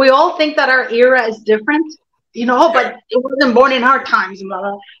we all think that our era is different. You know, but it wasn't born in our times. Blah,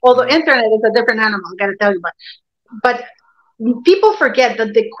 blah. Although internet is a different animal, I got to tell you. But people forget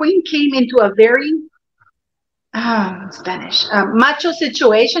that the Queen came into a very Spanish macho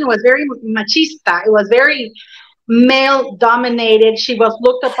situation. Was very machista. It was very male dominated. She was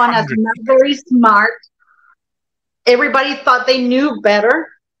looked upon as not very smart. Everybody thought they knew better.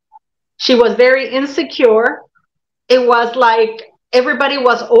 She was very insecure. It was like everybody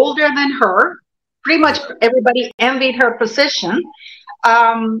was older than her. Pretty much everybody envied her position.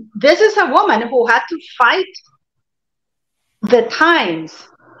 This is a woman who had to fight the times.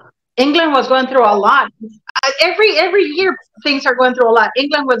 England was going through a lot. Every year things are going through a lot.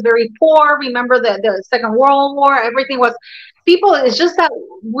 England was very poor. Remember the Second World War. Everything was people. It's just that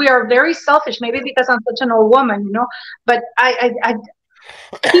we are very selfish. Maybe because I'm such an old woman, you know. But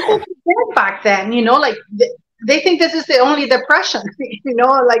people forget back then, you know, like they think this is the only depression, you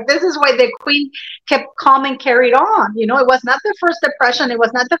know, like this is why the Queen kept calm and carried on. You know, it was not the first depression. It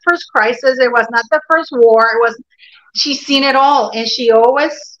was not the first crisis. It was not the first war. It was, she's seen it all. And she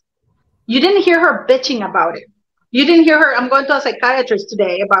always, you didn't hear her bitching about it. You didn't hear her, I'm going to a psychiatrist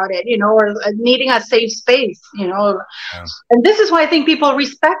today about it, you know, or needing a safe space, you know. Yeah. And this is why I think people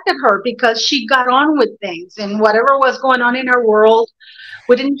respected her, because she got on with things, and whatever was going on in her world,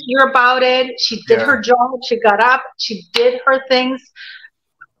 we didn't hear about it. She did her job. She got up. She did her things.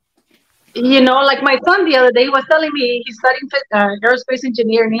 You know, like my son the other day, he was telling me he's studying aerospace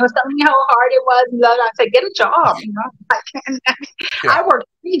engineering. He was telling me how hard it was. And I said, get a job. You know, I worked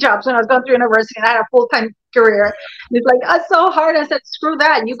 3 jobs when I was going through university, and I had a full-time career. And it's like, that's so hard. I said, screw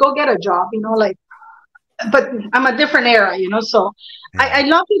that. You go get a job. You know, like, but I'm a different era, you know. So I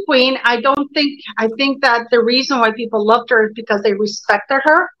love the Queen. I think that the reason why people loved her is because they respected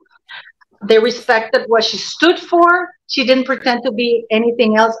her. They respected what she stood for. She didn't pretend to be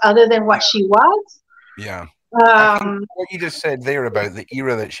anything else other than what she was. Yeah. What you just said there about the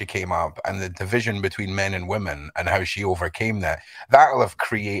era that she came up and the division between men and women and how she overcame that will have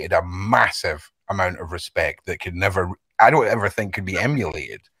created a massive amount of respect that could never, I don't ever think could be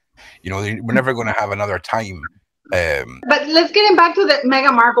emulated. You know, we're never going to have another time. But let's get back to the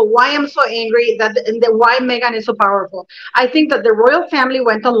Meghan Markle. Why I'm so angry why Meghan is so powerful. I think that the royal family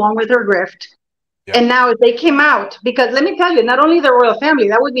went along with her grift. Yeah. And now they came out, because let me tell you, not only the royal family,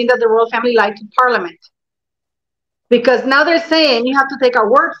 that would mean that the royal family lied to Parliament. Because now they're saying, you have to take our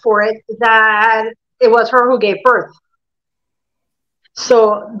word for it, that it was her who gave birth.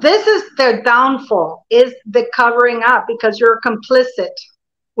 So this is their downfall, is the covering up, because you're complicit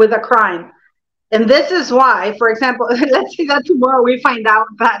with a crime. And this is why, for example, let's say that tomorrow we find out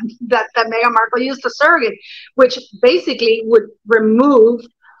that Meghan Markle used a surrogate, which basically would remove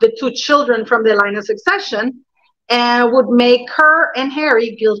the 2 children from the line of succession and would make her and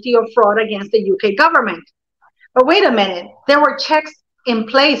Harry guilty of fraud against the UK government. But wait a minute, there were checks in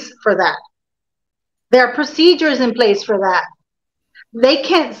place for that. There are procedures in place for that. They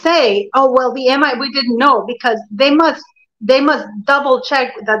can't say, oh, well, we didn't know, because they must double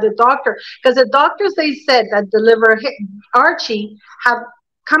check that the doctor, because the doctors they said that deliver Archie have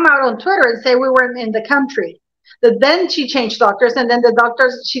come out on Twitter and say we weren't in the country. That then she changed doctors, and then the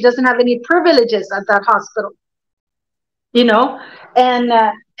doctors, she doesn't have any privileges at that hospital. You know, and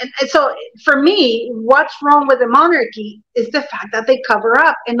so for me, what's wrong with the monarchy is the fact that they cover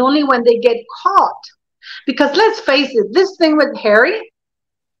up, and only when they get caught. Because let's face it, this thing with Harry,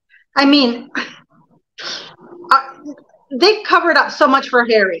 I mean, they covered up so much for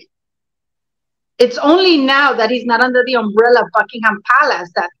Harry. It's only now that he's not under the umbrella of Buckingham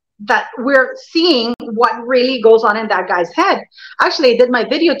Palace that we're seeing what really goes on in that guy's head. Actually, I did my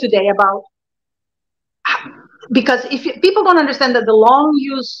video today about, because if people don't understand that the long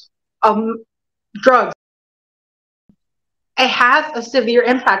use of drugs, it has a severe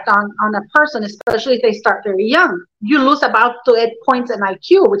impact on a person, especially if they start very young. You lose about 8 points in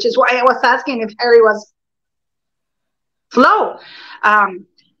IQ, which is why I was asking if Harry was slow.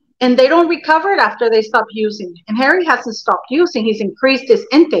 And they don't recover it after they stop using. And Harry hasn't stopped using. He's increased his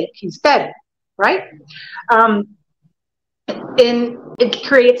intake instead, right? And it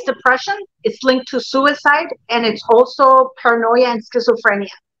creates depression. It's linked to suicide. And it's also paranoia and schizophrenia.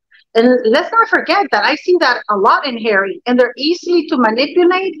 And let's not forget that I see that a lot in Harry. And they're easily to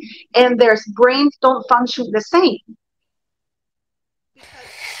manipulate. And their brains don't function the same. Because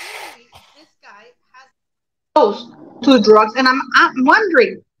this guy to drugs. And I'm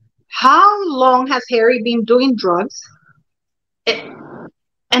wondering, how long has Harry been doing drugs?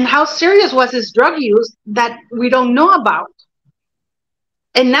 And how serious was his drug use that we don't know about?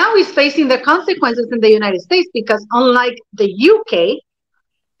 And now he's facing the consequences in the United States, because unlike the UK,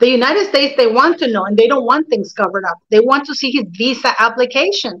 the United States, they want to know, and they don't want things covered up. They want to see his visa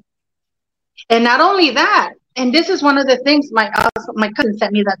application. And not only that, and this is one of the things, my cousin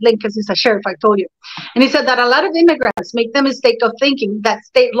sent me that link because he's a sheriff, I told you. And he said that a lot of immigrants make the mistake of thinking that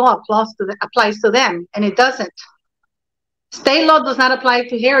state law applies to them, and it doesn't. State law does not apply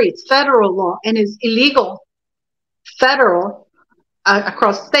to Harry. It's federal law, and it's illegal federal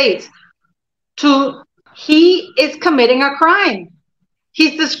across states. He is committing a crime.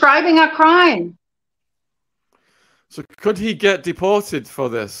 He's describing a crime. So could he get deported for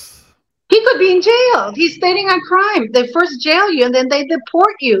this? He could be in jail. He's stating a crime. They first jail you and then they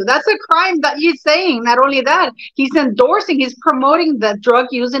deport you. That's a crime that he's saying. Not only that, he's endorsing, he's promoting the drug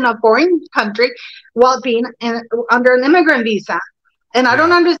use in a foreign country while being under an immigrant visa. And I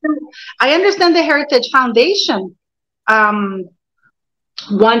don't understand. I understand the Heritage Foundation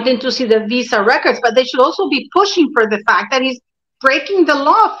wanting to see the visa records, but they should also be pushing for the fact that he's breaking the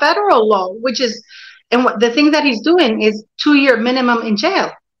law, federal law, which is, and the thing that he's doing is 2-year minimum in jail.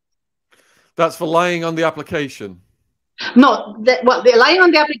 That's for lying on the application. No, the lying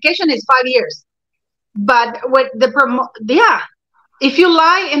on the application is 5 years. But with if you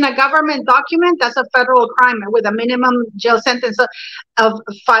lie in a government document, that's a federal crime with a minimum jail sentence of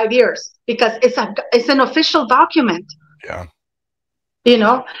 5 years, because it's an official document. Yeah. You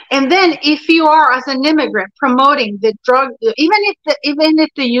know, and then if you are, as an immigrant, promoting the drug, even if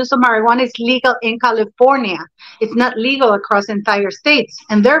the use of marijuana is legal in California, it's not legal across entire states,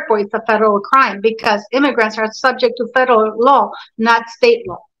 and therefore it's a federal crime, because immigrants are subject to federal law, not state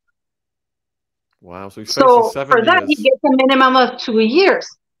law. Wow! So he's facing 7 for that, years. he gets a minimum of 2 years,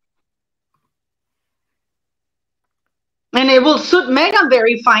 and it will suit Meghan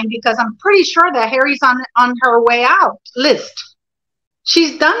very fine, because I'm pretty sure that Harry's on her way out list.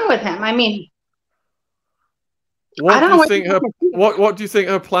 She's done with him. I mean, what do you think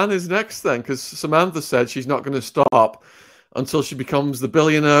her plan is next then? Because Samantha said she's not going to stop until she becomes the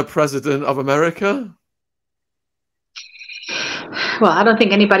billionaire president of America. Well, I don't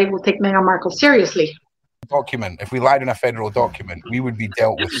think anybody will take Meghan Markle seriously. Document. If we lied in a federal document, we would be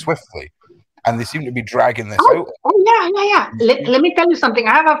dealt with swiftly. And they seem to be dragging this out. Oh, yeah. Let me tell you something.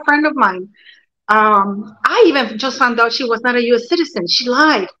 I have a friend of mine. I even just found out she was not a U.S. citizen. She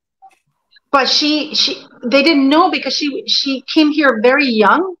lied, but they didn't know, because she came here very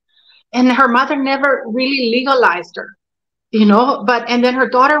young, and her mother never really legalized her, you know. And then her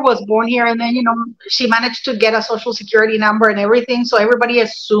daughter was born here, and then, you know, she managed to get a social security number and everything. So everybody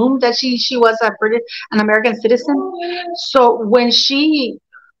assumed that she was an American citizen. So when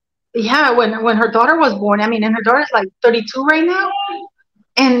when her daughter was born, I mean, and her daughter's like 32 right now.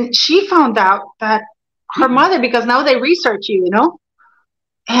 And she found out that her mother, because now they research you know,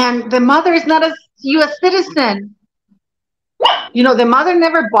 and the mother is not a U.S. citizen. You know, the mother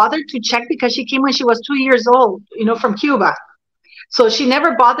never bothered to check, because she came when she was 2 years old, you know, from Cuba. So she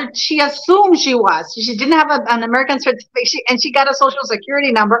never bothered. She assumed she was. She didn't have an American certificate, and she got a social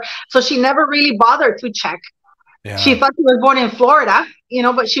security number. So she never really bothered to check. Yeah. She thought she was born in Florida, you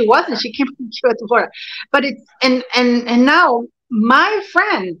know, but she wasn't. She came from Cuba to Florida. But it's, and now, my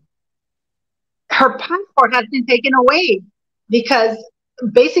friend, her passport has been taken away, because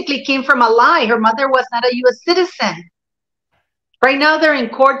basically came from a lie. Her mother was not a U.S. citizen. Right now they're in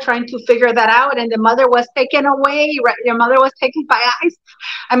court trying to figure that out, and the mother was taken away. Your mother was taken by ICE.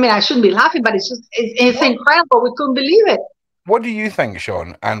 I mean, I shouldn't be laughing, but it's incredible. We couldn't believe it. What do you think,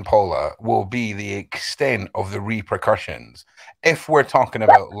 Sean and Paula, will be the extent of the repercussions if we're talking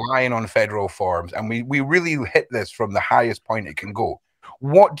about lying on federal forms, and we really hit this from the highest point it can go?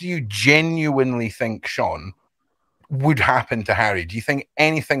 What do you genuinely think, Sean, would happen to Harry? Do you think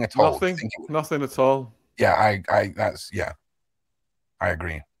anything at all? Nothing at all. Yeah, I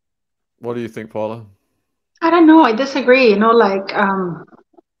agree. What do you think, Paula? I don't know. I disagree. You know, like,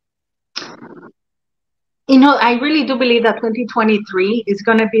 you know, I really do believe that 2023 is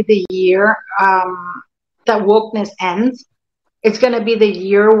going to be the year that wokeness ends. It's going to be the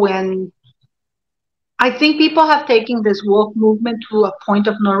year when I think people have taken this woke movement to a point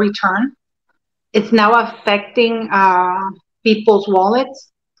of no return. It's now affecting people's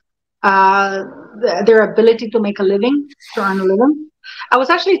wallets, their ability to make a living, to earn a living. I was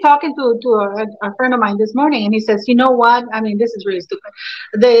actually talking to a friend of mine this morning, and he says, you know what? I mean, this is really stupid.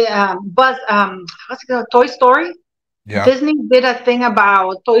 The what's it called? Toy Story? Yeah. Disney did a thing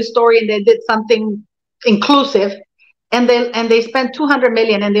about Toy Story, and they did something inclusive, and they spent 200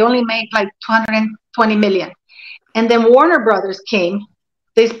 million, and they only make like 220 million. And then Warner Brothers came,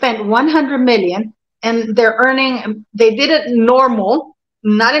 they spent 100 million, and they're earning. They did it normal,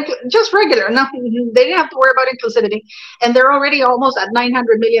 not just regular. No, they didn't have to worry about inclusivity, and they're already almost at $900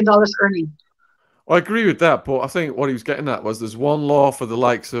 million earning. I agree with that, but I think what he was getting at was there's one law for the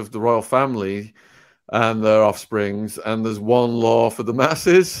likes of the royal family and their offsprings, and there's one law for the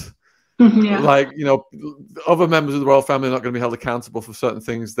masses. Yeah. Like, you know, other members of the royal family are not going to be held accountable for certain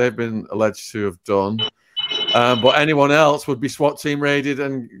things they've been alleged to have done. But anyone else would be SWAT team raided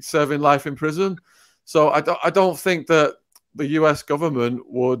and serving life in prison. So I don't think that the US government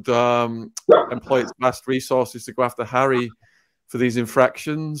would employ its vast resources to go after Harry for these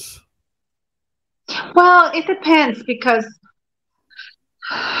infractions. Well, it depends, because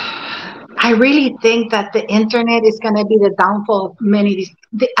I really think that the internet is going to be the downfall of many of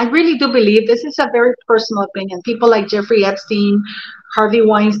these. I really do believe, this is a very personal opinion, people like Jeffrey Epstein, Harvey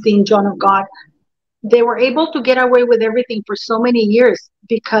Weinstein, John of God, they were able to get away with everything for so many years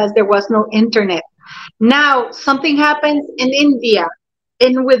because there was no internet. Now something happens in India,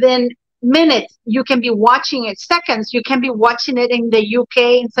 and within minutes you can be watching it, seconds you can be watching it in the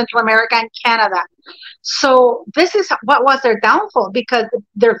UK, in Central America, and Canada. So this is what was their downfall, because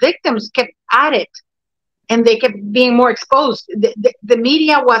their victims kept at it and they kept being more exposed. The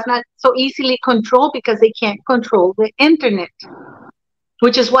media was not so easily controlled because they can't control the internet,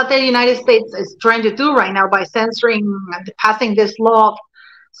 which is what the United States is trying to do right now by censoring, passing this law of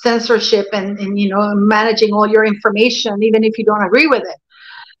censorship and you know, managing all your information, even if you don't agree with it.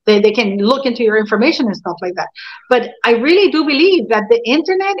 They can look into your information and stuff like that. But I really do believe that the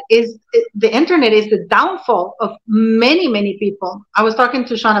internet is the downfall of many, many people. I was talking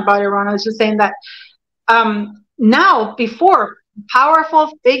to Sean about it, Ron. I was just saying that now, before,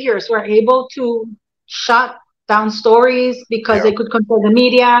 powerful figures were able to shut down stories because they could control the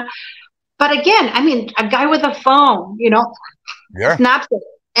media. But again, I mean, a guy with a phone, you know, snaps it,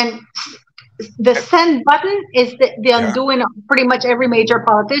 and the send button is the undoing of pretty much every major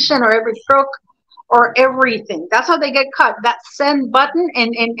politician or every crook or everything. That's how they get caught. That send button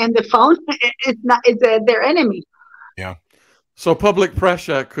and the phone, it's their enemy. Yeah. So public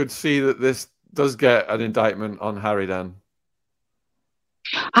pressure could see that this does get an indictment on Harry then.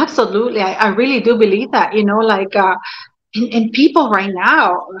 Absolutely. I really do believe that, you know, like in people right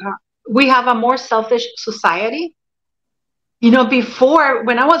now, we have a more selfish society. You know, before,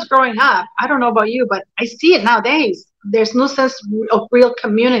 when I was growing up, I don't know about you, but I see it nowadays. There's no sense of real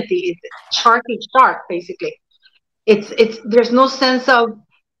community. It's shark eats shark, basically. There's no sense of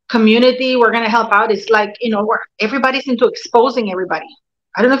community. We're going to help out. It's like, you know, everybody's into exposing everybody.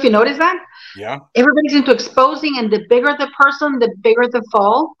 I don't know if you notice that. Yeah. Everybody's into exposing, and the bigger the person, the bigger the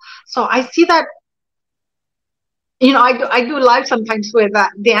fall. So I see that. You know, I do live sometimes with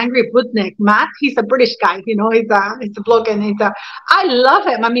the Angry Butnik, Matt. He's a British guy, you know, he's a bloke, and I love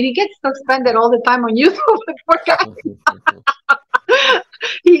him. I mean, he gets suspended all the time on YouTube. Poor guy.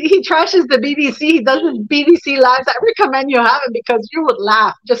 he trashes the BBC. He does his BBC lives. I recommend you have it because you would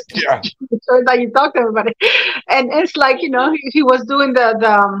laugh just to sure that you talk to everybody. And it's like, you know, he was doing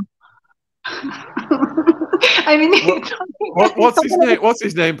the I mean, what's his name? What's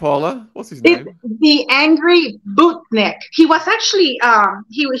his name, Paula? What's his name? The Angry Butnik. He was actually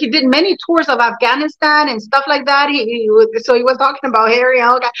he did many tours of Afghanistan and stuff like that. So he was talking about Harry and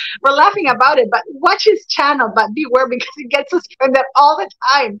all that. We're laughing about it, but watch his channel. But beware, because he gets suspended all the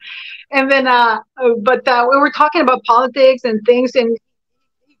time. And then, we were talking about politics and things, and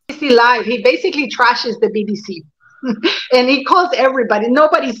BBC Live. He basically trashes the BBC. And he calls everybody.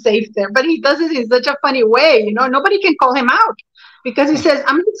 Nobody's safe there, but he does it in such a funny way. You know, nobody can call him out because he says,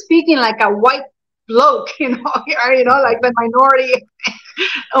 "I'm just speaking like a white bloke," you know, like the minority,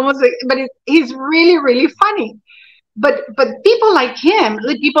 almost. But he's really, really funny. But people like him,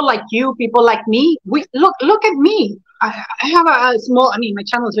 people like you, people like me. We look at me. I have a small. I mean, my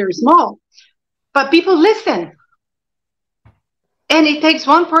channel is very small, but people listen. And it takes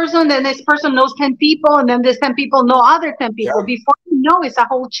one person, then this person knows 10 people, and then this 10 people know other 10 people. Yeah. Before you know, it's a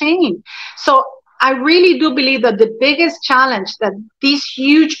whole chain. So I really do believe that the biggest challenge that these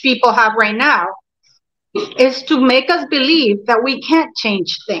huge people have right now is to make us believe that we can't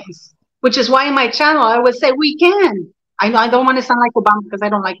change things, which is why in my channel I would say we can. I know I don't want to sound like Obama because I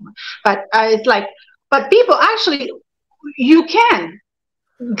don't like him, but it's like, but people actually, you can.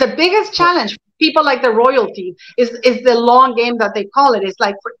 The biggest challenge people like the royalty is the long game that they call it. It's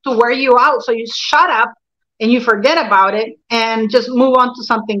like to wear you out, so you shut up and you forget about it and just move on to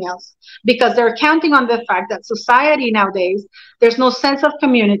something else, because they're counting on the fact that society nowadays, there's no sense of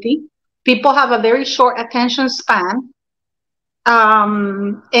community. People have a very short attention span.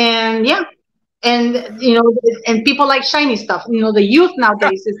 And yeah, and and people like shiny stuff. The youth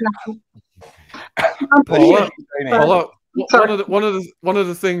nowadays is not. Paula, one of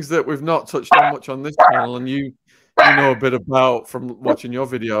the things that we've not touched on much on this channel, and you know a bit about from watching your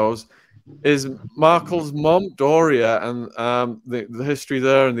videos, is Markle's mom, Doria, and the history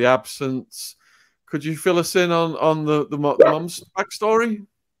there and the absence. Could you fill us in on the mom's backstory?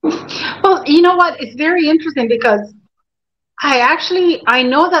 Well, you know what? It's very interesting because I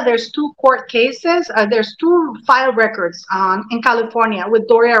know that there's 2 court cases. There's 2 file records in California with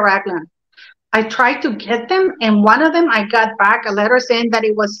Doria Ragland. I tried to get them, and one of them I got back a letter saying that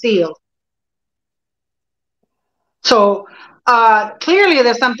it was sealed. So clearly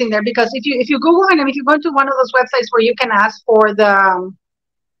there's something there, because if you Google it, if you go to one of those websites where you can ask for the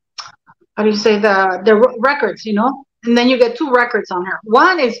the records, and then you get 2 records on her.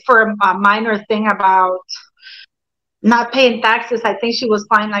 One is for a minor thing about not paying taxes. I think she was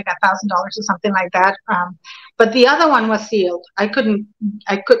fined like $1,000 or something like that. But the other one was sealed. I couldn't,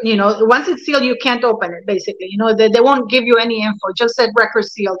 once it's sealed, you can't open it, basically. They won't give you any info. It just said record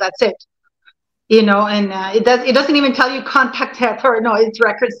sealed. That's it. And it doesn't even tell you contact her. No, it's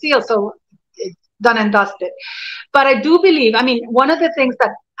record sealed. So it's done and dusted. But I do believe, one of the things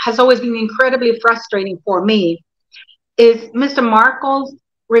that has always been incredibly frustrating for me is Mr. Markle's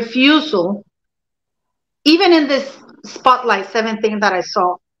refusal, even in this Spotlight 7 thing that I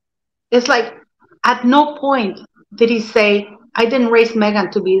saw. It's like, at no point did he say, I didn't raise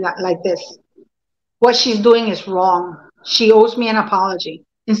Meghan to be like this. What she's doing is wrong. She owes me an apology.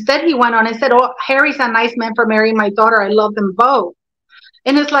 Instead, he went on and said, oh, Harry's a nice man for marrying my daughter. I love them both.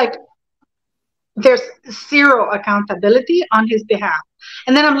 And it's like, there's 0 accountability on his behalf.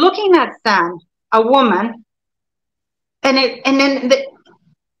 And then I'm looking at Sam, a woman, and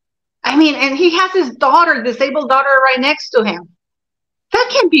he has his daughter, disabled daughter, right next to him. That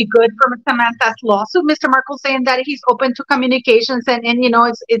can be good for Samantha's lawsuit. Mr. Markle saying that he's open to communications, and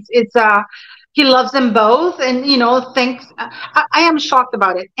he loves them both, and thinks. I am shocked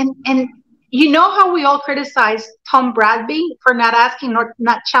about it. And you know how we all criticize Tom Bradby for not asking or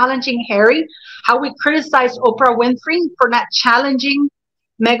not challenging Harry? How we criticize Oprah Winfrey for not challenging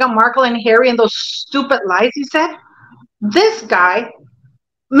Meghan Markle and Harry and those stupid lies he said? This guy,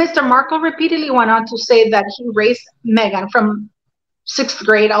 Mr. Markle, repeatedly went on to say that he raised Meghan from 6th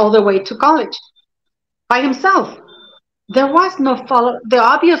grade all the way to college by himself. There was no follow. The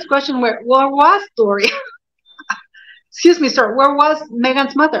obvious question, where was Doria? Excuse me, sir. Where was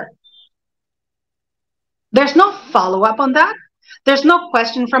Meghan's mother? There's no follow-up on that. There's no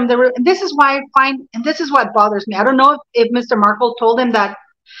question from the. And this is why I find, and this is what bothers me. I don't know if Mr. Markle told him that,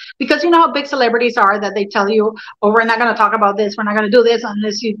 because you know how big celebrities are, that they tell you, oh, we're not going to talk about this. We're not going to do this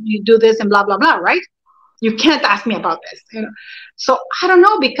unless you do this and blah, blah, blah, right? You can't ask me about this. So I don't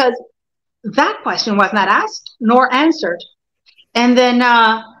know, because that question was not asked nor answered. And then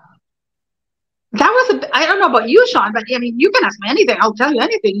that was I don't know about you, Sean, but you can ask me anything. I'll tell you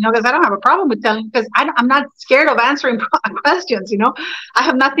anything, because I don't have a problem with telling, because I'm not scared of answering questions. I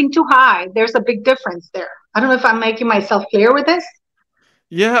have nothing to hide. There's a big difference there. I don't know if I'm making myself clear with this.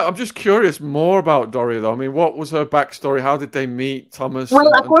 Yeah, I'm just curious more about Doria, though. What was her backstory? How did they meet, Thomas? Well,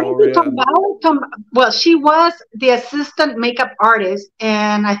 according to Tom Bauer, she was the assistant makeup artist,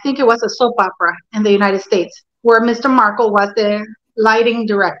 and I think it was a soap opera in the United States, where Mr. Markle was the lighting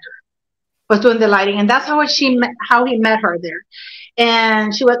director, was doing the lighting, and that's how he met her there.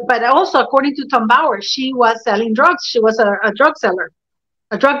 And she was, but also according to Tom Bauer, she was selling drugs. She was a drug seller,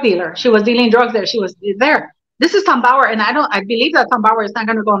 a drug dealer. She was dealing drugs there. She was there. This is Tom Bauer, and I believe that Tom Bauer is not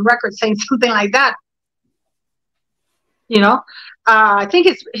going to go on record saying something like that. I think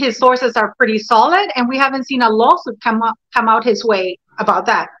his sources are pretty solid, and we haven't seen a lawsuit come out his way about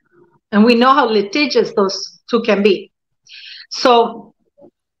that. And we know how litigious those 2 can be. So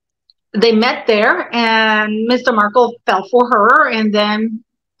they met there, and Mr. Markle fell for her, and then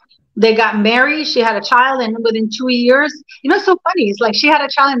they got married. She had a child, and within 2 years, it's so funny. It's like she had a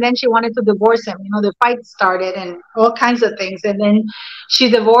child, and then she wanted to divorce him. The fight started and all kinds of things. And then she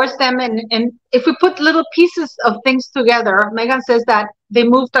divorced him. And if we put little pieces of things together, Meghan says that they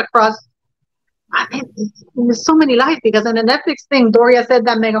moved across. There's so many lies, because in the Netflix thing, Doria said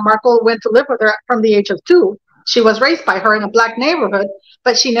that Meghan Markle went to live with her from the age of 2. She was raised by her in a Black neighborhood,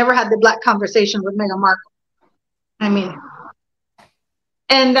 but she never had the Black conversation with Meghan Markle.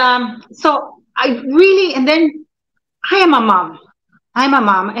 And so and then I am a mom. I'm a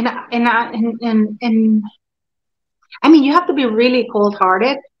mom, and you have to be really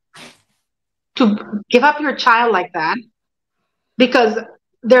cold-hearted to give up your child like that, because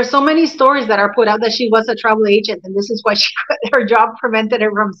there's so many stories that are put out that she was a travel agent, and this is why her job prevented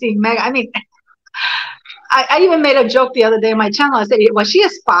her from seeing Meghan. I mean, I even made a joke the other day on my channel. I said, was she a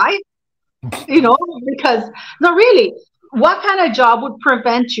spy? You know, because no, really, what kind of job would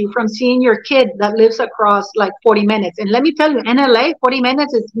prevent you from seeing your kid that lives across like 40 minutes? And let me tell you, in LA, 40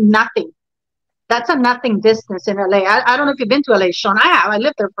 minutes is nothing. That's a nothing distance in LA. I don't know if you've been to LA, Sean. I have. I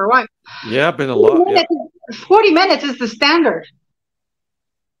lived there for a while. Yeah, I've been a lot. Yeah. 40 minutes is the standard.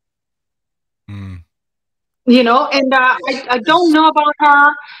 You know, and I don't know about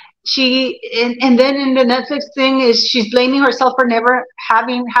her. And then in the Netflix thing is she's blaming herself for never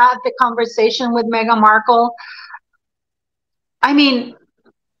having had the conversation with Meghan Markle. I mean,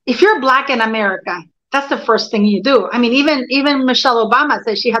 if you're Black in America, that's the first thing you do. I mean, even Michelle Obama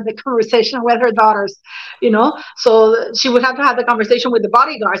said she had the conversation with her daughters, you know, so she would have to have the conversation with the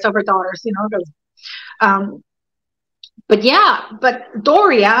bodyguards of her daughters, you know. But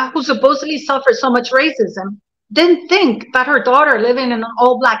Doria, who supposedly suffered so much racism, didn't think that her daughter living in an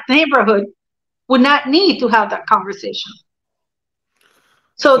all-Black neighborhood would not need to have that conversation.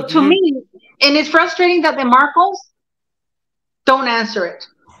 So to me, and it's frustrating that the Markles don't answer it.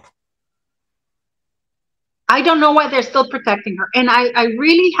 I don't know why they're still protecting her. And I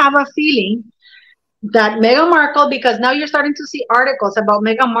really have a feeling that Meghan Markle, because now you're starting to see articles about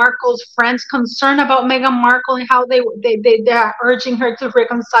Meghan Markle's friends concerned about Meghan Markle and how they are urging her to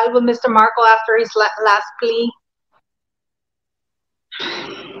reconcile with Mr. Markle after his last plea.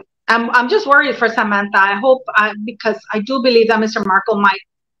 I'm just worried for Samantha. I hope, because I do believe that Mr. Markle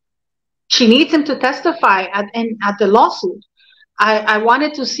she needs him to testify at the lawsuit. I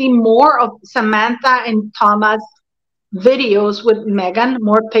wanted to see more of Samantha and Thomas videos with Meghan,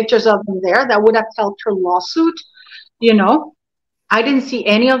 more pictures of them there that would have helped her lawsuit. You know, I didn't see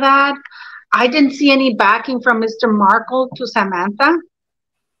any of that. I didn't see any backing from Mr. Markle to Samantha.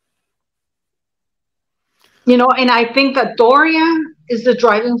 You know, and I think that Doria is the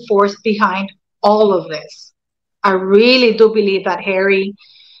driving force behind all of this. I really do believe that Harry,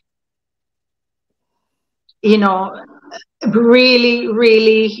 you know,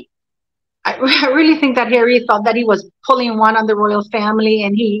 really, I really think that Harry thought that he was pulling one on the royal family,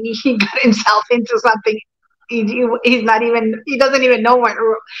 and he got himself into something. He's not even, he doesn't even know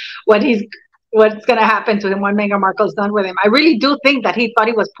what's going to happen to him when Meghan Markle's done with him. I really do think that he thought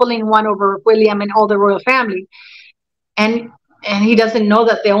he was pulling one over William and all the royal family. And he doesn't know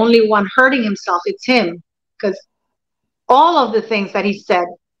that the only one hurting himself, it's him. Because all of the things that he said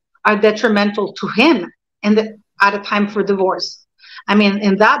are detrimental to him at a time for divorce. I mean,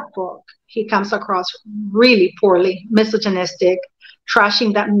 in that book, he comes across really poorly, misogynistic,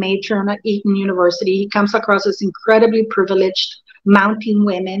 trashing that matron at Eton University. He comes across as incredibly privileged, mounting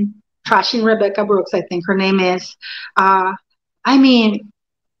women, trashing Rebecca Brooks, I think her name is. I mean,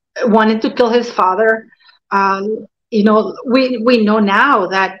 wanted to kill his father. You know, we know now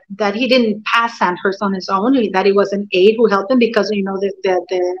that he didn't pass Sandhurst on his own, that he was an aide who helped him because, you know, the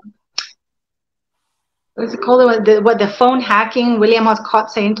what's it called? The phone hacking. William was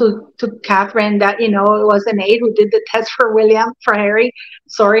caught saying to Catherine that, you know, it was an aide who did the test for Harry.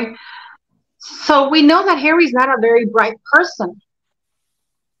 Sorry. So we know that Harry's not a very bright person.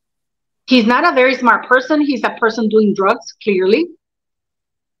 He's not a very smart person. He's a person doing drugs, clearly.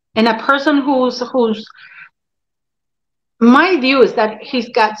 And a person who's my view is that he's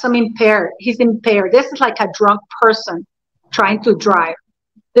impaired. This is like a drunk person trying to drive.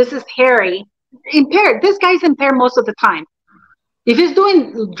 This is Harry. Impaired. This guy's impaired most of the time. If he's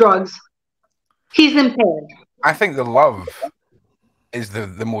doing drugs, he's impaired. I think the love is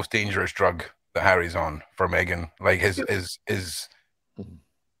the most dangerous drug that Harry's on for Meghan. Like his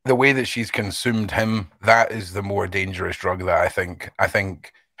the way that she's consumed him, that is the more dangerous drug that I think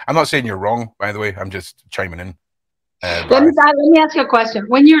I'm not saying you're wrong, by the way. I'm just chiming in. Let me ask you a question.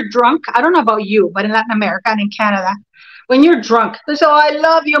 When you're drunk, I don't know about you, but in Latin America and in Canada, when you're drunk, they say, "Oh, I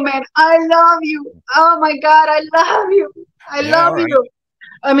love you, man. I love you. Oh my God, I love you. I love you."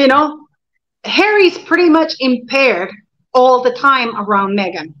 I mean, you know, Harry's pretty much impaired all the time around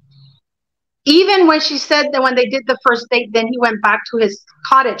Meghan. Even when she said that when they did the first date, then he went back to his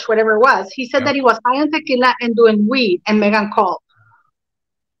cottage, whatever it was. He said that he was high on tequila and doing weed, and Meghan called.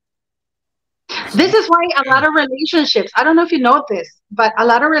 This is why a lot of relationships, I don't know if you know this, but a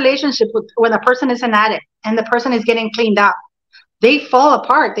lot of relationships, when a person is an addict and the person is getting cleaned up, they fall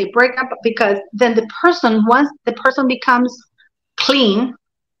apart, they break up, because then once the person becomes clean,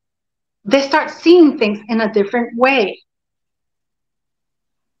 they start seeing things in a different way.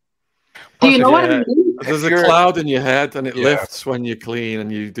 Do you know what I mean? There's a cloud in your head, and it lifts when you clean,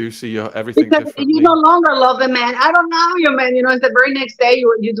 and you do see everything differently. You no longer love the man. I don't know you, man. You know, the very next day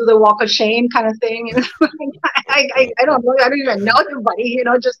you do the walk of shame kind of thing. You know? I don't know. I don't even know anybody. You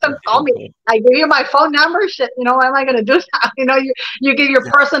know, just don't call me. I give you my phone number. Shit. You know, what am I going to do now? You know, you give your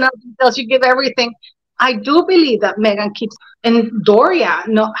personal details. You give everything. I do believe that Meghan keeps, and Doria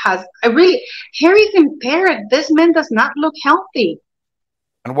Harry's impaired. This man does not look healthy.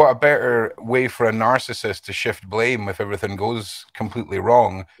 And what a better way for a narcissist to shift blame if everything goes completely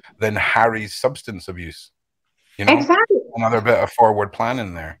wrong than Harry's substance abuse. You know, exactly. Another bit of forward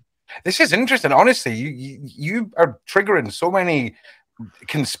planning there. This is interesting. Honestly, you are triggering so many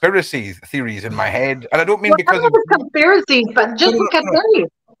conspiracy theories in my head, and I don't mean because of conspiracies, but just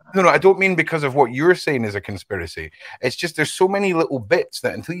No, I don't mean because of what you're saying is a conspiracy. It's just there's so many little bits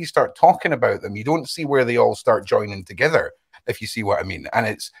that until you start talking about them, you don't see where they all start joining together, if you see what I mean. And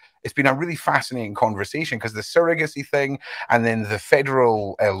it's been a really fascinating conversation because the surrogacy thing, and then the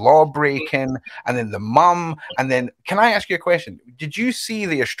federal law breaking, and then the mum, and then can I ask you a question? Did you see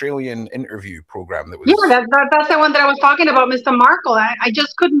the Australian interview program that was? Yeah, that's the one that I was talking about, Mr. Markle. I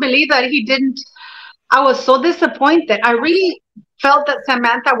just couldn't believe that he didn't. I was so disappointed. I really felt that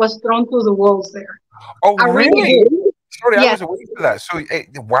Samantha was thrown through the walls there. Oh, really? Sorry, yes. I was away for that. So,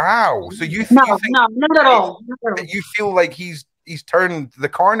 wow. So you no, not at all. You feel like he's turned the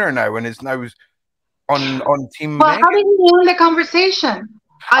corner now and is now on Team Well, Meghan? how did he end the conversation?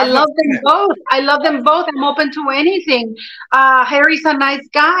 I love them both. I love them both. I'm open to anything. Harry's a nice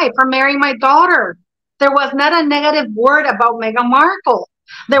guy for marrying my daughter. There was not a negative word about Meghan Markle.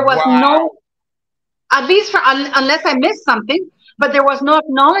 There was no, at least unless I missed something, but there was no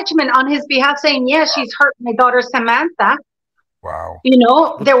acknowledgement on his behalf saying, yes, she's hurt my daughter Samantha. Wow. You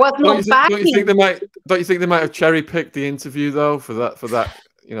know, there was no backing. Don't you think they might have cherry picked the interview though for that?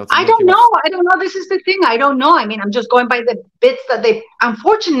 You know, I don't know. This is the thing. I don't know. I mean, I'm just going by the bits that they.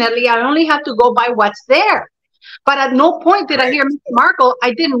 Unfortunately, I only have to go by what's there. But at no point did I hear Mr. Markle.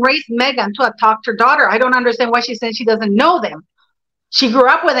 I didn't raise Meghan to attack her daughter. I don't understand why she said she doesn't know them. She grew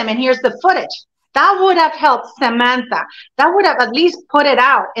up with them, and here's the footage. That would have helped Samantha. That would have at least put it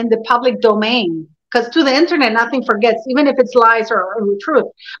out in the public domain. Because to the internet, nothing forgets, even if it's lies or truth.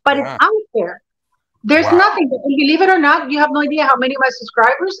 But it's out there. There's nothing. Believe it or not, you have no idea how many of my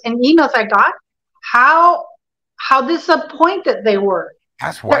subscribers and emails I got. How disappointed they were.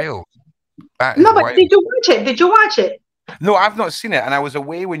 That's wild. But did you watch it? Did you watch it? No, I've not seen it, and I was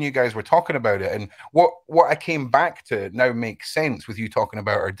away when you guys were talking about it. And what I came back to now makes sense with you talking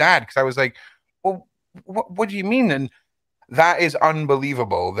about her dad, because I was like, well, what do you mean? And that is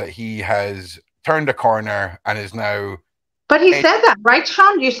unbelievable that he has turned a corner and is now. But he said that, right,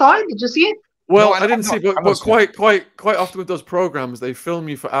 Sean? You saw it? Did you see it? Well, no, I didn't see, but quite often with those programs, they film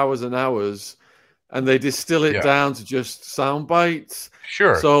you for hours and hours, and they distill it down to just sound bites.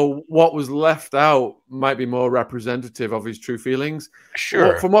 Sure. So what was left out might be more representative of his true feelings. Sure.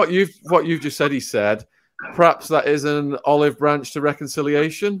 Well, from what you've just said, he said, perhaps that is an olive branch to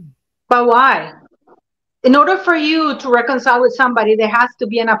reconciliation. But why? In order for you to reconcile with somebody, there has to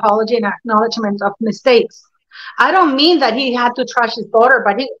be an apology and acknowledgement of mistakes. I don't mean that he had to trash his daughter,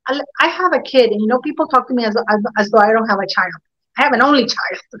 but I have a kid, and people talk to me as though I don't have a child. I have an only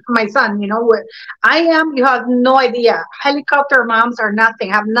child, my son. Where I am, you have no idea. Helicopter moms are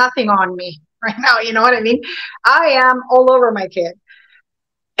nothing, have nothing on me right now. You know what I mean? I am all over my kid,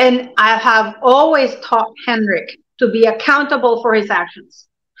 and I have always taught Henrik to be accountable for his actions,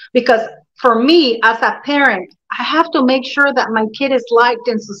 because for me as a parent, I have to make sure that my kid is liked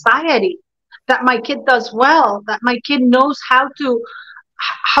in society, that my kid does well, that my kid knows how to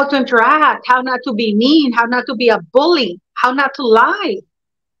interact, how not to be mean, how not to be a bully, how not to lie,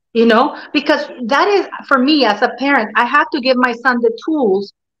 because that is, for me as a parent, I have to give my son the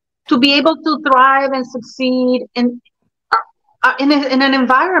tools to be able to thrive and succeed in an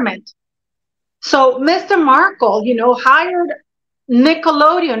environment. So Mr. Markle, hired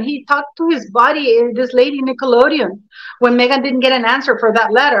Nickelodeon. He talked to his buddy, this lady Nickelodeon, when Meghan didn't get an answer for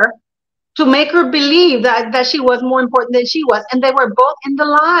that letter, to make her believe that she was more important than she was. And they were both in the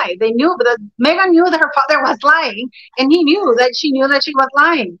lie. They knew that Meghan knew that her father was lying, and he knew that she knew that she was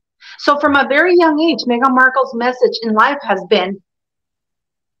lying. So from a very young age, Meghan Markle's message in life has been,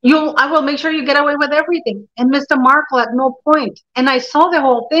 I will make sure you get away with everything. And Mr. Markle at no point, and I saw the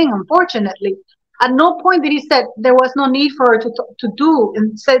whole thing, unfortunately, at no point did he said there was no need for her to do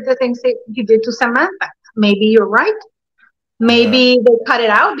and said the things he did to Samantha. Maybe you're right. Maybe they cut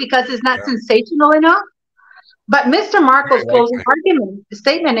it out because it's not sensational enough. But Mr. Markle's closing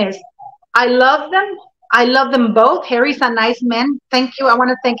statement is, I love them. I love them both. Harry's a nice man. Thank you. I want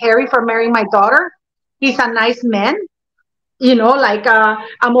to thank Harry for marrying my daughter. He's a nice man. Like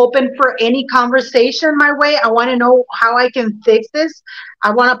I'm open for any conversation my way. I want to know how I can fix this.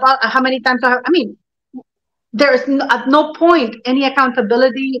 I want about how many times there is at no point any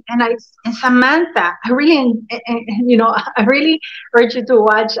accountability. And Samantha, I really, I really urge you to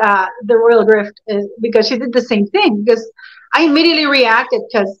watch The Royal Grift because she did the same thing. Because I immediately reacted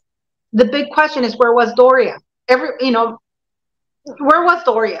because the big question is, where was Doria? Where was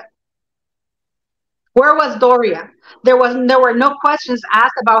Doria? Where was Doria? There were no questions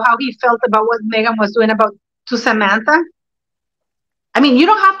asked about how he felt about what Meghan was doing to Samantha. I mean, you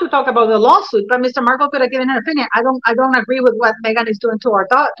don't have to talk about the lawsuit, but Mr. Markle could have given an opinion. I don't agree with what Meghan is doing to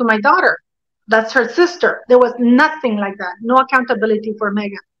my daughter. That's her sister. There was nothing like that. No accountability for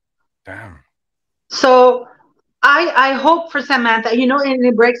Meghan. Damn. So I hope for Samantha, and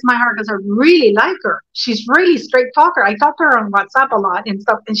it breaks my heart because I really like her. She's really straight talker. I talk to her on WhatsApp a lot and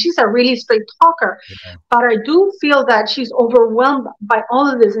stuff, and she's a really straight talker. Yeah. But I do feel that she's overwhelmed by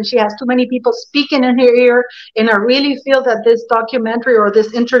all of this, and she has too many people speaking in her ear. And I really feel that this documentary or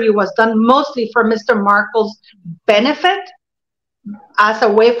this interview was done mostly for Mr. Markle's benefit as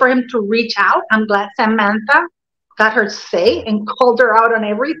a way for him to reach out. I'm glad Samantha got her say and called her out on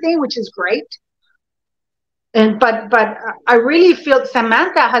everything, which is great. But I really feel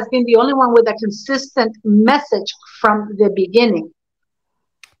Samantha has been the only one with a consistent message from the beginning.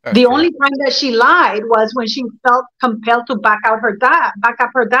 The only time that she lied was when she felt compelled to back up her dad,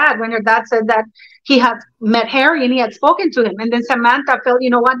 when her dad said that he had met Harry and he had spoken to him. And then Samantha felt, you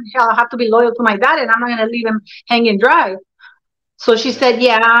know what, I'll have to be loyal to my dad and I'm not going to leave him hanging dry. So she said,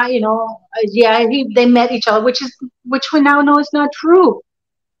 they met each other, which we now know is not true.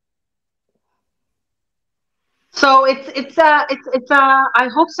 So I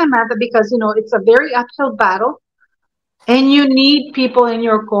hope, Samantha, because it's a very uphill battle, and you need people in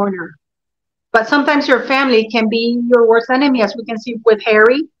your corner. But sometimes your family can be your worst enemy, as we can see with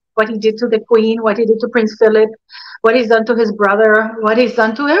Harry, what he did to the Queen, what he did to Prince Philip, what he's done to his brother, what he's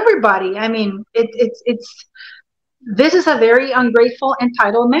done to everybody. I mean, this is a very ungrateful,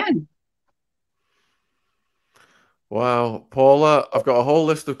 entitled man. Wow, Paula, I've got a whole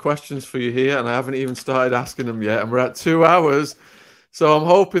list of questions for you here, and I haven't even started asking them yet, and we're at 2 hours. So I'm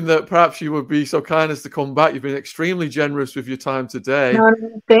hoping that perhaps you would be so kind as to come back. You've been extremely generous with your time today. No,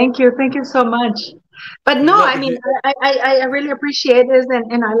 thank you so much. But no, I mean, I really appreciate this,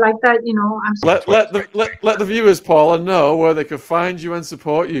 and I like that. I'm let the viewers, Paula, know where they can find you and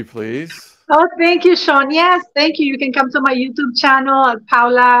support you, please. Oh, thank you, Sean. Yes, thank you. You can come to my YouTube channel at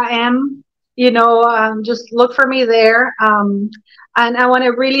Paula M. Just look for me there. And I want to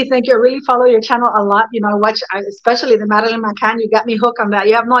really thank you. I really follow your channel a lot. I watch, especially the Madeleine McCann. You got me hooked on that.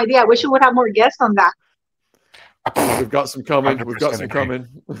 You have no idea. I wish you would have more guests on that. We've got some coming. We've got some coming.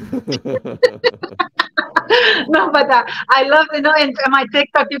 No, but I love, and my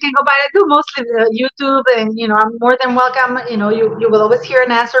TikTok, you can go by. I do mostly YouTube, and, I'm more than welcome. You will always hear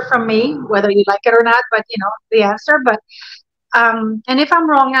an answer from me, whether you like it or not, but, the answer. But and if I'm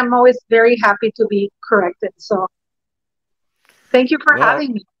wrong, I'm always very happy to be corrected. So thank you for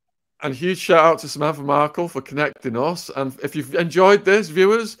having me. And huge shout out to Samantha Markle for connecting us. And if you've enjoyed this,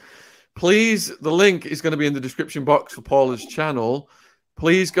 viewers, please, the link is going to be in the description box for Paula's channel.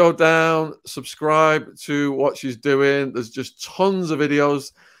 Please go down, subscribe to what she's doing. There's just tons of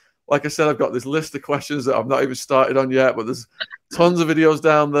videos. Like I said, I've got this list of questions that I've not even started on yet, but there's tons of videos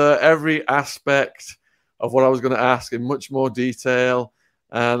down there, every aspect of what I was going to ask in much more detail.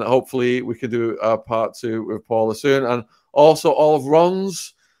 And hopefully we can do a part 2 with Paula soon. And also all of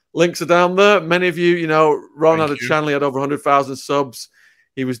Ron's links are down there. Many of you, Ron had a channel, he had over 100,000 subs.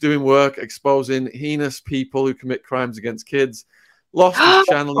 He was doing work exposing heinous people who commit crimes against kids. Lost his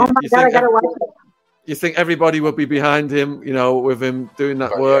channel. Oh my God, I gotta watch it. You think everybody would be behind him, with him doing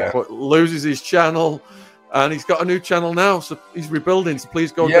that work, but loses his channel. And he's got a new channel now, so he's rebuilding. So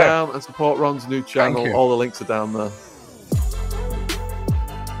please go down and support Ron's new channel. All the links are down there.